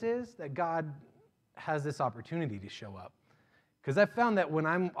weaknesses that God has this opportunity to show up. Because I've found that when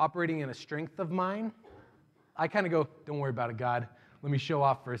I'm operating in a strength of mine, I kind of go, don't worry about it, God. Let me show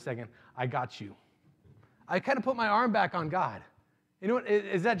off for a second. I got you. I kind of put my arm back on God. You know what?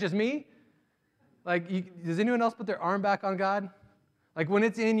 Is that just me? Like, does anyone else put their arm back on God? Like when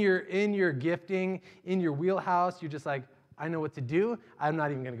it's in your gifting, in your wheelhouse, you're just like, I know what to do. I'm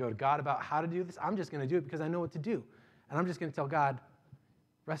not even going to go to God about how to do this. I'm just going to do it because I know what to do. And I'm just going to tell God,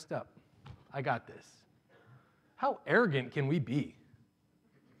 rest up. I got this. How arrogant can we be?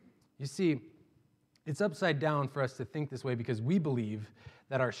 You see, it's upside down for us to think this way because we believe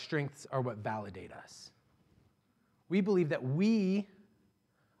that our strengths are what validate us. We believe that we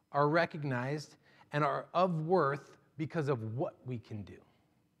are recognized and are of worth because of what we can do.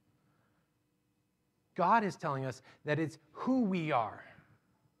 God is telling us that it's who we are,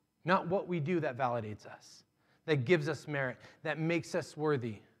 not what we do, that validates us, that gives us merit, that makes us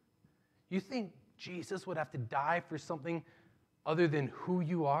worthy. You think Jesus would have to die for something other than who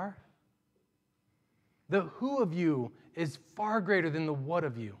you are? The who of you is far greater than the what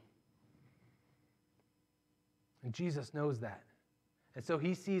of you. And Jesus knows that. And so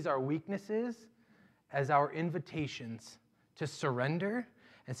he sees our weaknesses as our invitations to surrender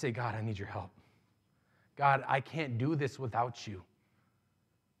and say, God, I need your help. God, I can't do this without you.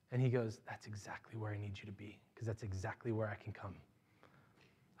 And he goes, that's exactly where I need you to be, because that's exactly where I can come.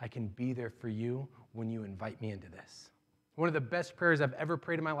 I can be there for you when you invite me into this. One of the best prayers I've ever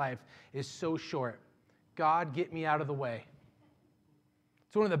prayed in my life is so short. God, get me out of the way.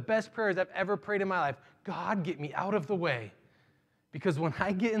 It's one of the best prayers I've ever prayed in my life. God, get me out of the way. Because when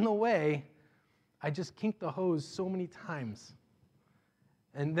I get in the way, I just kink the hose so many times.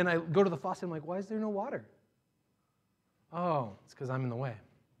 And then I go to the faucet, I'm like, why is there no water? Oh, it's because I'm in the way.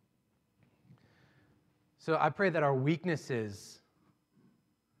 So I pray that our weaknesses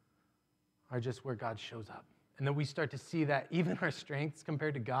are just where God shows up. And then we start to see that even our strengths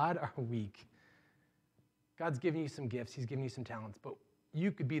compared to God are weak. God's given you some gifts. He's given you some talents. But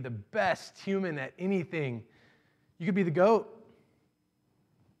you could be the best human at anything. You could be the GOAT.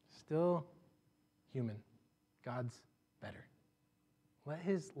 Still human. God's better.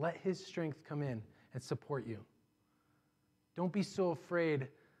 Let his strength come in and support you. Don't be so afraid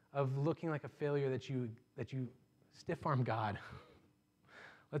of looking like a failure that you stiff-arm God.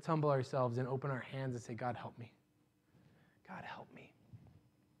 Let's humble ourselves and open our hands and say, God, help me. God, help me.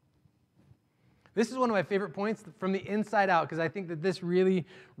 This is one of my favorite points from the inside out, because I think that this really,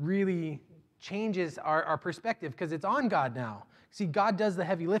 really changes our perspective, because it's on God now. See, God does the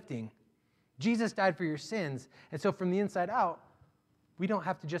heavy lifting. Jesus died for your sins. And so from the inside out, we don't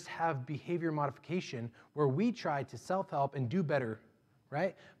have to just have behavior modification where we try to self-help and do better,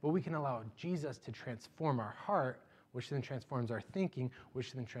 right? But we can allow Jesus to transform our heart, which then transforms our thinking,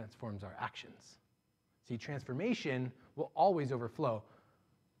 which then transforms our actions. See, transformation will always overflow.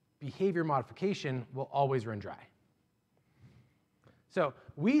 Behavior modification will always run dry. So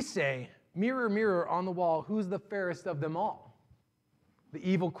we say, mirror, mirror on the wall, who's the fairest of them all? The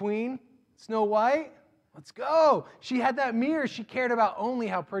evil queen, Snow White? Let's go. She had that mirror. She cared about only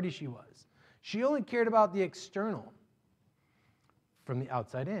how pretty she was. She only cared about the external from the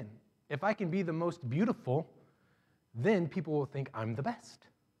outside in. If I can be the most beautiful, then people will think I'm the best.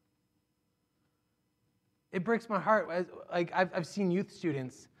 It breaks my heart. Like I've seen youth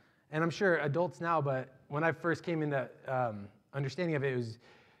students, and I'm sure adults now, but when I first came into understanding of it, it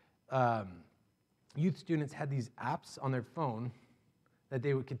was youth students had these apps on their phone that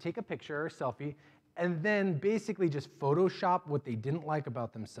they could take a picture or a selfie and then basically just Photoshop what they didn't like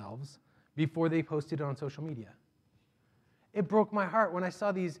about themselves before they posted it on social media. It broke my heart when I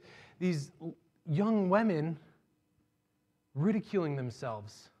saw these young women ridiculing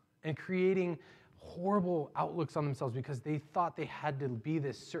themselves and creating horrible outlooks on themselves because they thought they had to be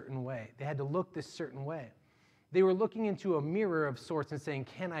this certain way. They had to look this certain way. They were looking into a mirror of sorts and saying,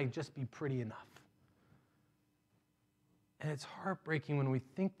 can I just be pretty enough? And it's heartbreaking when we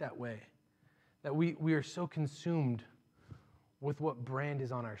think that way, that we are so consumed with what brand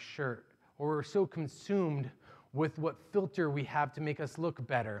is on our shirt, or we're so consumed with what filter we have to make us look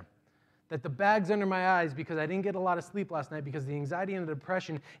better, that the bag's under my eyes because I didn't get a lot of sleep last night because the anxiety and the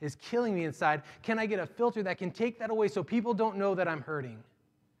depression is killing me inside. Can I get a filter that can take that away so people don't know that I'm hurting?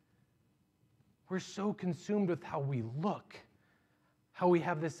 We're so consumed with how we look, how we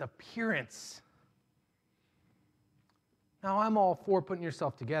have this appearance. Now, I'm all for putting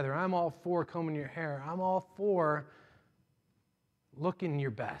yourself together. I'm all for combing your hair. I'm all for looking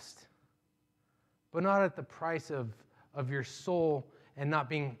your best, but not at the price of your soul and not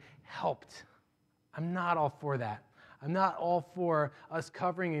being helped. I'm not all for that. I'm not all for us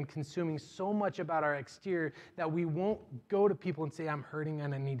covering and consuming so much about our exterior that we won't go to people and say, I'm hurting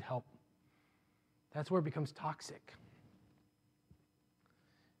and I need help. That's where it becomes toxic.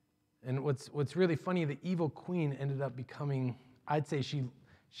 And what's really funny, the evil queen ended up becoming, I'd say she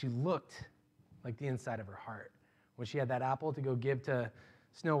looked like the inside of her heart when she had that apple to go give to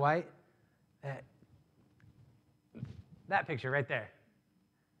Snow White. That picture right there.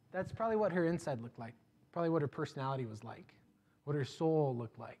 That's probably what her inside looked like. Probably what her personality was like. What her soul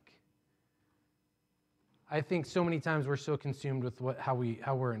looked like. I think so many times we're so consumed with how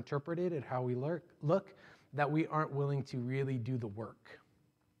we're interpreted and how we look that we aren't willing to really do the work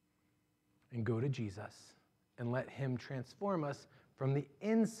and go to Jesus and let him transform us from the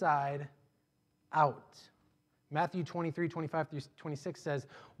inside out. Matthew 23, 25 through 26 says,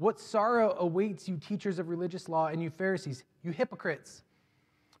 "What sorrow awaits you, teachers of religious law, and you Pharisees, you hypocrites!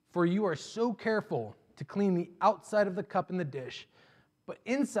 For you are so careful to clean the outside of the cup and the dish, but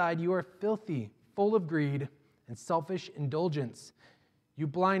inside you are filthy, full of greed and selfish indulgence. You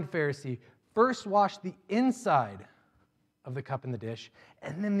blind Pharisee, first wash the inside of the cup and the dish,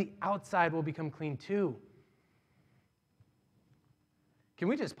 and then the outside will become clean too." Can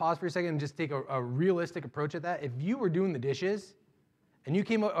we just pause for a second and just take a realistic approach at that? If you were doing the dishes, and you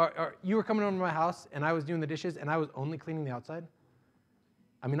you were coming over to my house, and I was doing the dishes, and I was only cleaning the outside,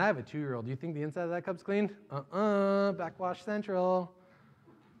 I mean, I have a 2-year-old. Do you think the inside of that cup's clean? Backwash central.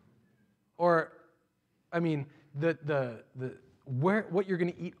 Or, I mean, what you're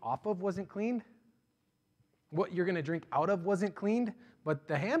going to eat off of wasn't cleaned. What you're going to drink out of wasn't cleaned, but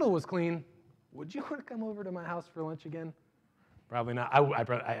the handle was clean. Would you want to come over to my house for lunch again? Probably not.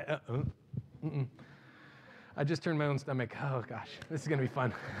 I just turned my own stomach. Oh gosh, this is going to be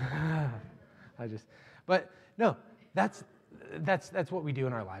fun. But no, that's what we do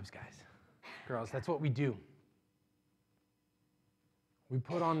in our lives, guys, girls. That's what we do. We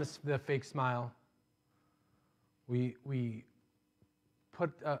put on the fake smile. We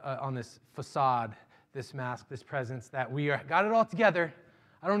put on this facade, this mask, this presence that we got it all together.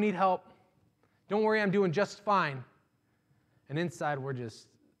 I don't need help. Don't worry, I'm doing just fine. And inside, we're just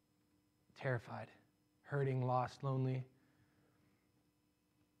terrified, hurting, lost, lonely.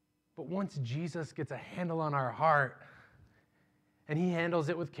 But once Jesus gets a handle on our heart, and he handles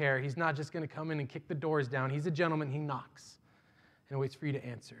it with care, he's not just going to come in and kick the doors down. He's a gentleman. He knocks and waits for you to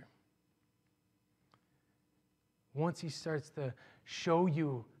answer. Once he starts to show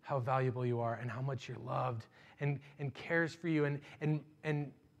you how valuable you are and how much you're loved and cares for you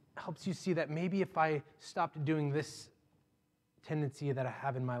and helps you see that maybe if I stopped doing this tendency that I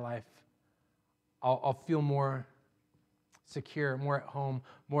have in my life, I'll feel more secure, more at home,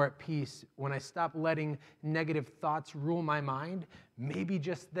 more at peace. When I stop letting negative thoughts rule my mind, maybe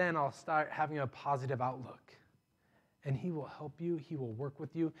just then I'll start having a positive outlook. And he will help you, he will work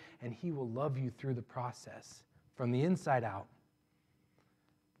with you, and he will love you through the process from the inside out.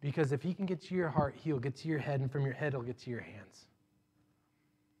 Because if he can get to your heart, he'll get to your head, and from your head, he'll get to your hands.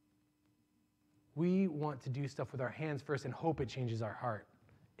 We want to do stuff with our hands first and hope it changes our heart.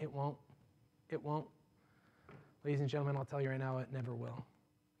 It won't. It won't. Ladies and gentlemen, I'll tell you right now, it never will.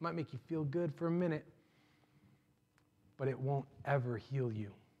 It might make you feel good for a minute, but it won't ever heal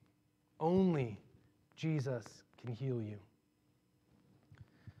you. Only Jesus can heal you.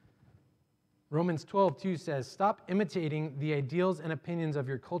 Romans 12:2 says, "Stop imitating the ideals and opinions of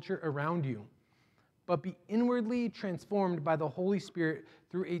your culture around you, but be inwardly transformed by the Holy Spirit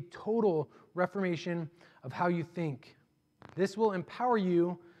through a total reformation of how you think. This will empower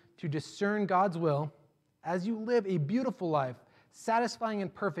you to discern God's will as you live a beautiful life, satisfying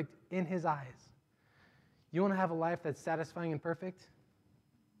and perfect in his eyes." You want to have a life that's satisfying and perfect?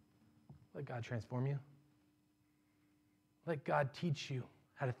 Let God transform you. Let God teach you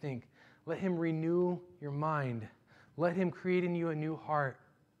how to think. Let him renew your mind. Let him create in you a new heart.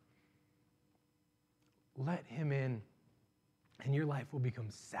 Let him in, and your life will become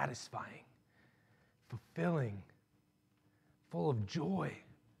satisfying, fulfilling, full of joy,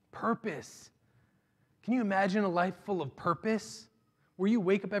 purpose. Can you imagine a life full of purpose where you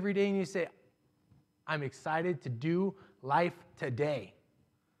wake up every day and you say, "I'm excited to do life today"?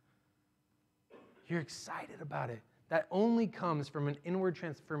 You're excited about it. That only comes from an inward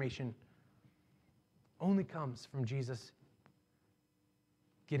transformation, only comes from Jesus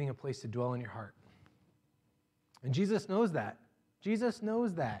getting a place to dwell in your heart. And Jesus knows that. Jesus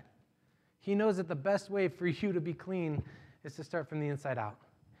knows that. He knows that the best way for you to be clean is to start from the inside out.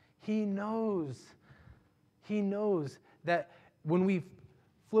 He knows that when we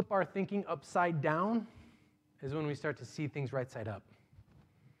flip our thinking upside down is when we start to see things right side up.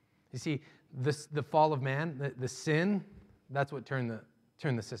 You see, the fall of man, the sin, that's what turned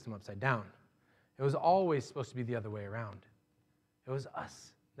the system upside down. It was always supposed to be the other way around. It was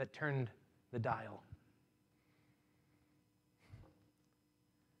us that turned the dial.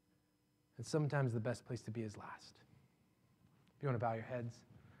 And sometimes the best place to be is last. If you want to bow your heads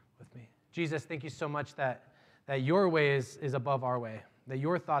with me. Jesus, thank you so much that that your way is above our way, that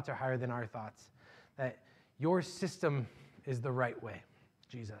your thoughts are higher than our thoughts, that your system is the right way,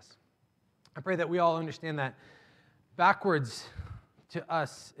 Jesus. I pray that we all understand that backwards to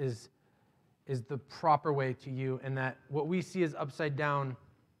us is the proper way to you, and that what we see as upside down,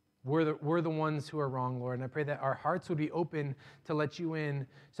 we're the ones who are wrong, Lord. And I pray that our hearts would be open to let you in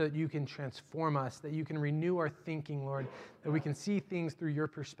so that you can transform us, that you can renew our thinking, Lord, that we can see things through your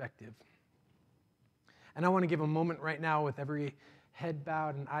perspective. And I want to give a moment right now with every head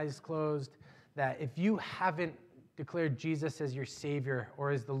bowed and eyes closed, that if you haven't declared Jesus as your Savior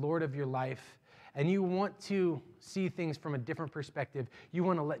or as the Lord of your life, and you want to see things from a different perspective, you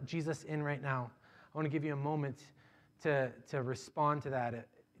want to let Jesus in right now, I want to give you a moment to respond to that.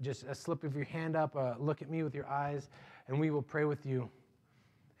 Just a slip of your hand up, look at me with your eyes, and we will pray with you.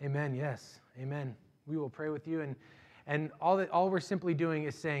 Amen, yes, amen. We will pray with you, and all we're simply doing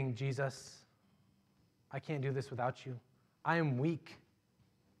is saying, Jesus, I can't do this without you. I am weak.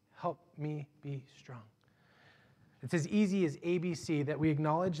 Help me be strong. It's as easy as ABC that we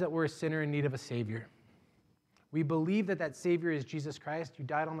acknowledge that we're a sinner in need of a Savior. We believe that that Savior is Jesus Christ, who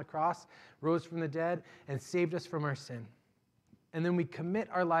died on the cross, rose from the dead, and saved us from our sin. And then we commit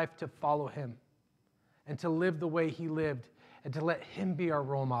our life to follow him and to live the way he lived and to let him be our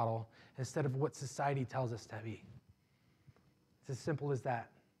role model instead of what society tells us to be. It's as simple as that.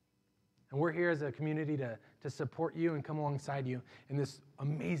 And we're here as a community to support you and come alongside you in this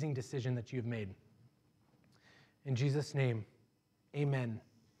amazing decision that you've made. In Jesus' name, amen.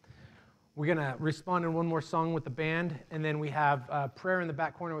 We're going to respond in one more song with the band, and then we have prayer in the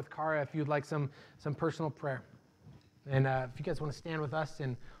back corner with Cara if you'd like some personal prayer. And if you guys want to stand with us,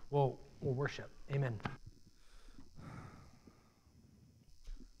 and we'll worship. Amen.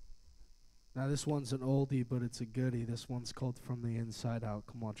 Now this one's an oldie, but it's a goodie. This one's called From the Inside Out.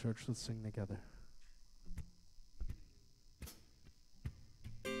 Come on, church, let's sing together.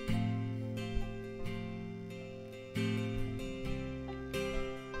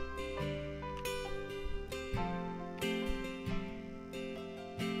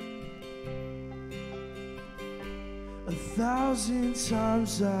 A thousand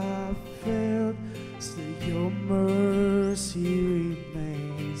times I've failed, still your mercy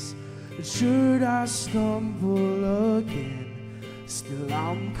remains. Should I stumble again, still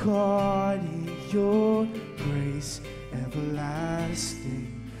I'm caught in your grace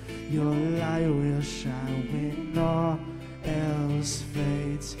everlasting. Your light will shine when all else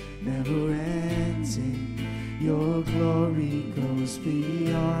fades, never ending. Your glory goes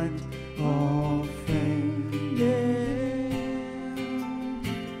beyond all fame. Yeah.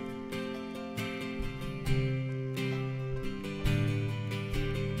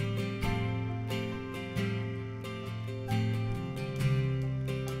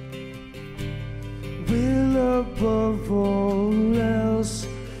 Above all else,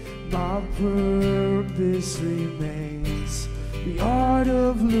 my purpose remains. The art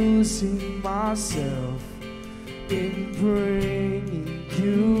of losing myself in bringing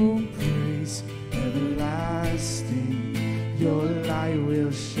you praise everlasting. Your light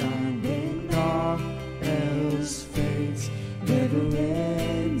will shine when all else fades, never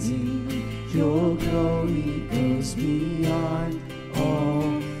ending. Your glory goes beyond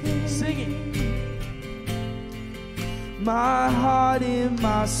all. Sing it. My heart and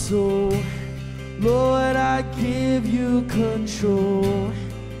my soul, Lord, I give you control.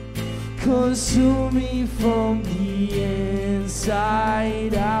 Consume me from the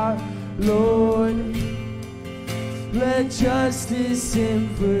inside out, Lord. Let justice and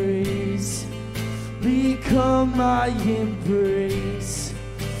praise become my embrace.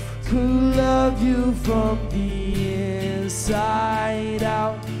 To love you from the inside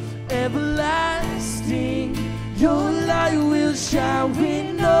out, everlasting. Your light will shine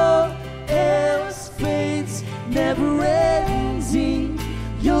when all else fades, never ending.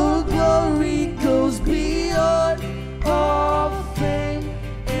 Your glory goes beyond all fame.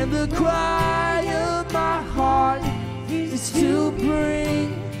 And the cry of my heart is to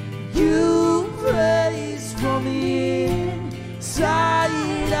bring you praise from the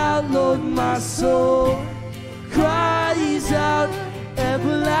inside out. Lord, my soul cries out,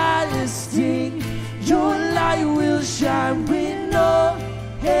 everlasting. Your light will shine when all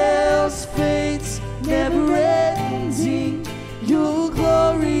else fades, never ending. Your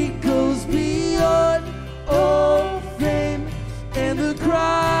glory goes beyond all fame. And the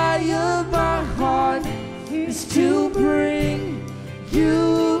cry of my heart is to bring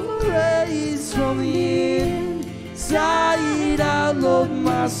you praise from the inside out. Lord,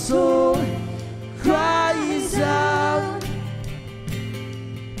 my soul cries out.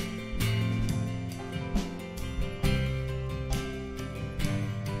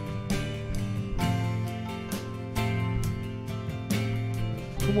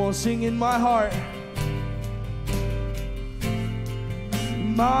 Come on, sing in my heart.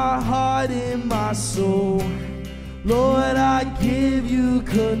 My heart and my soul, Lord, I give you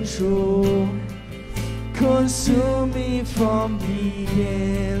control. Consume me from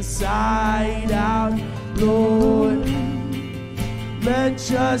the inside out, Lord. Let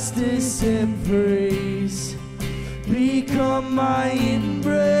justice and praise become my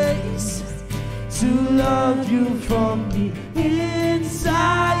embrace, to love you from the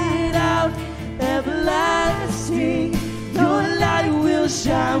inside out, everlasting. Your light will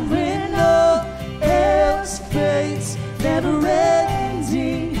shine when all else fades, never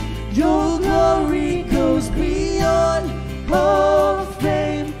ending. Your glory goes beyond all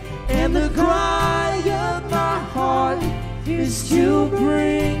fame, and the cry of my heart is to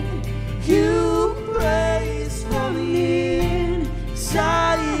bring you praise from the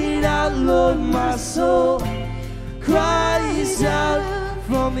inside out, Lord. My soul cries out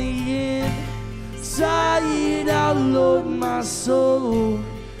from the inside out, Lord. My soul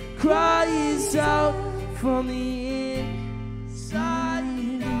cries out from the inside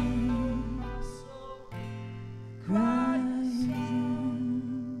out. My soul cries out.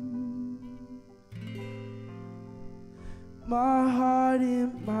 My heart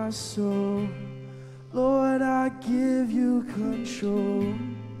and my soul, Lord, I give you control.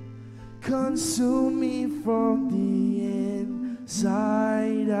 Consume me from the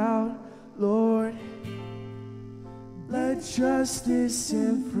inside out, Lord. Let justice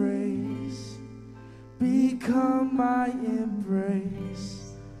and praise become my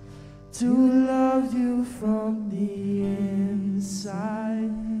embrace, to love you from the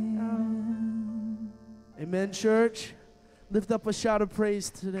inside out. Amen, church. Lift up a shout of praise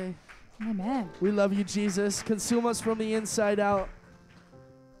today. Amen. We love you, Jesus. Consume us from the inside out.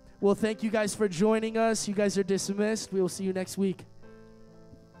 Well, thank you guys for joining us. You guys are dismissed. We will see you next week.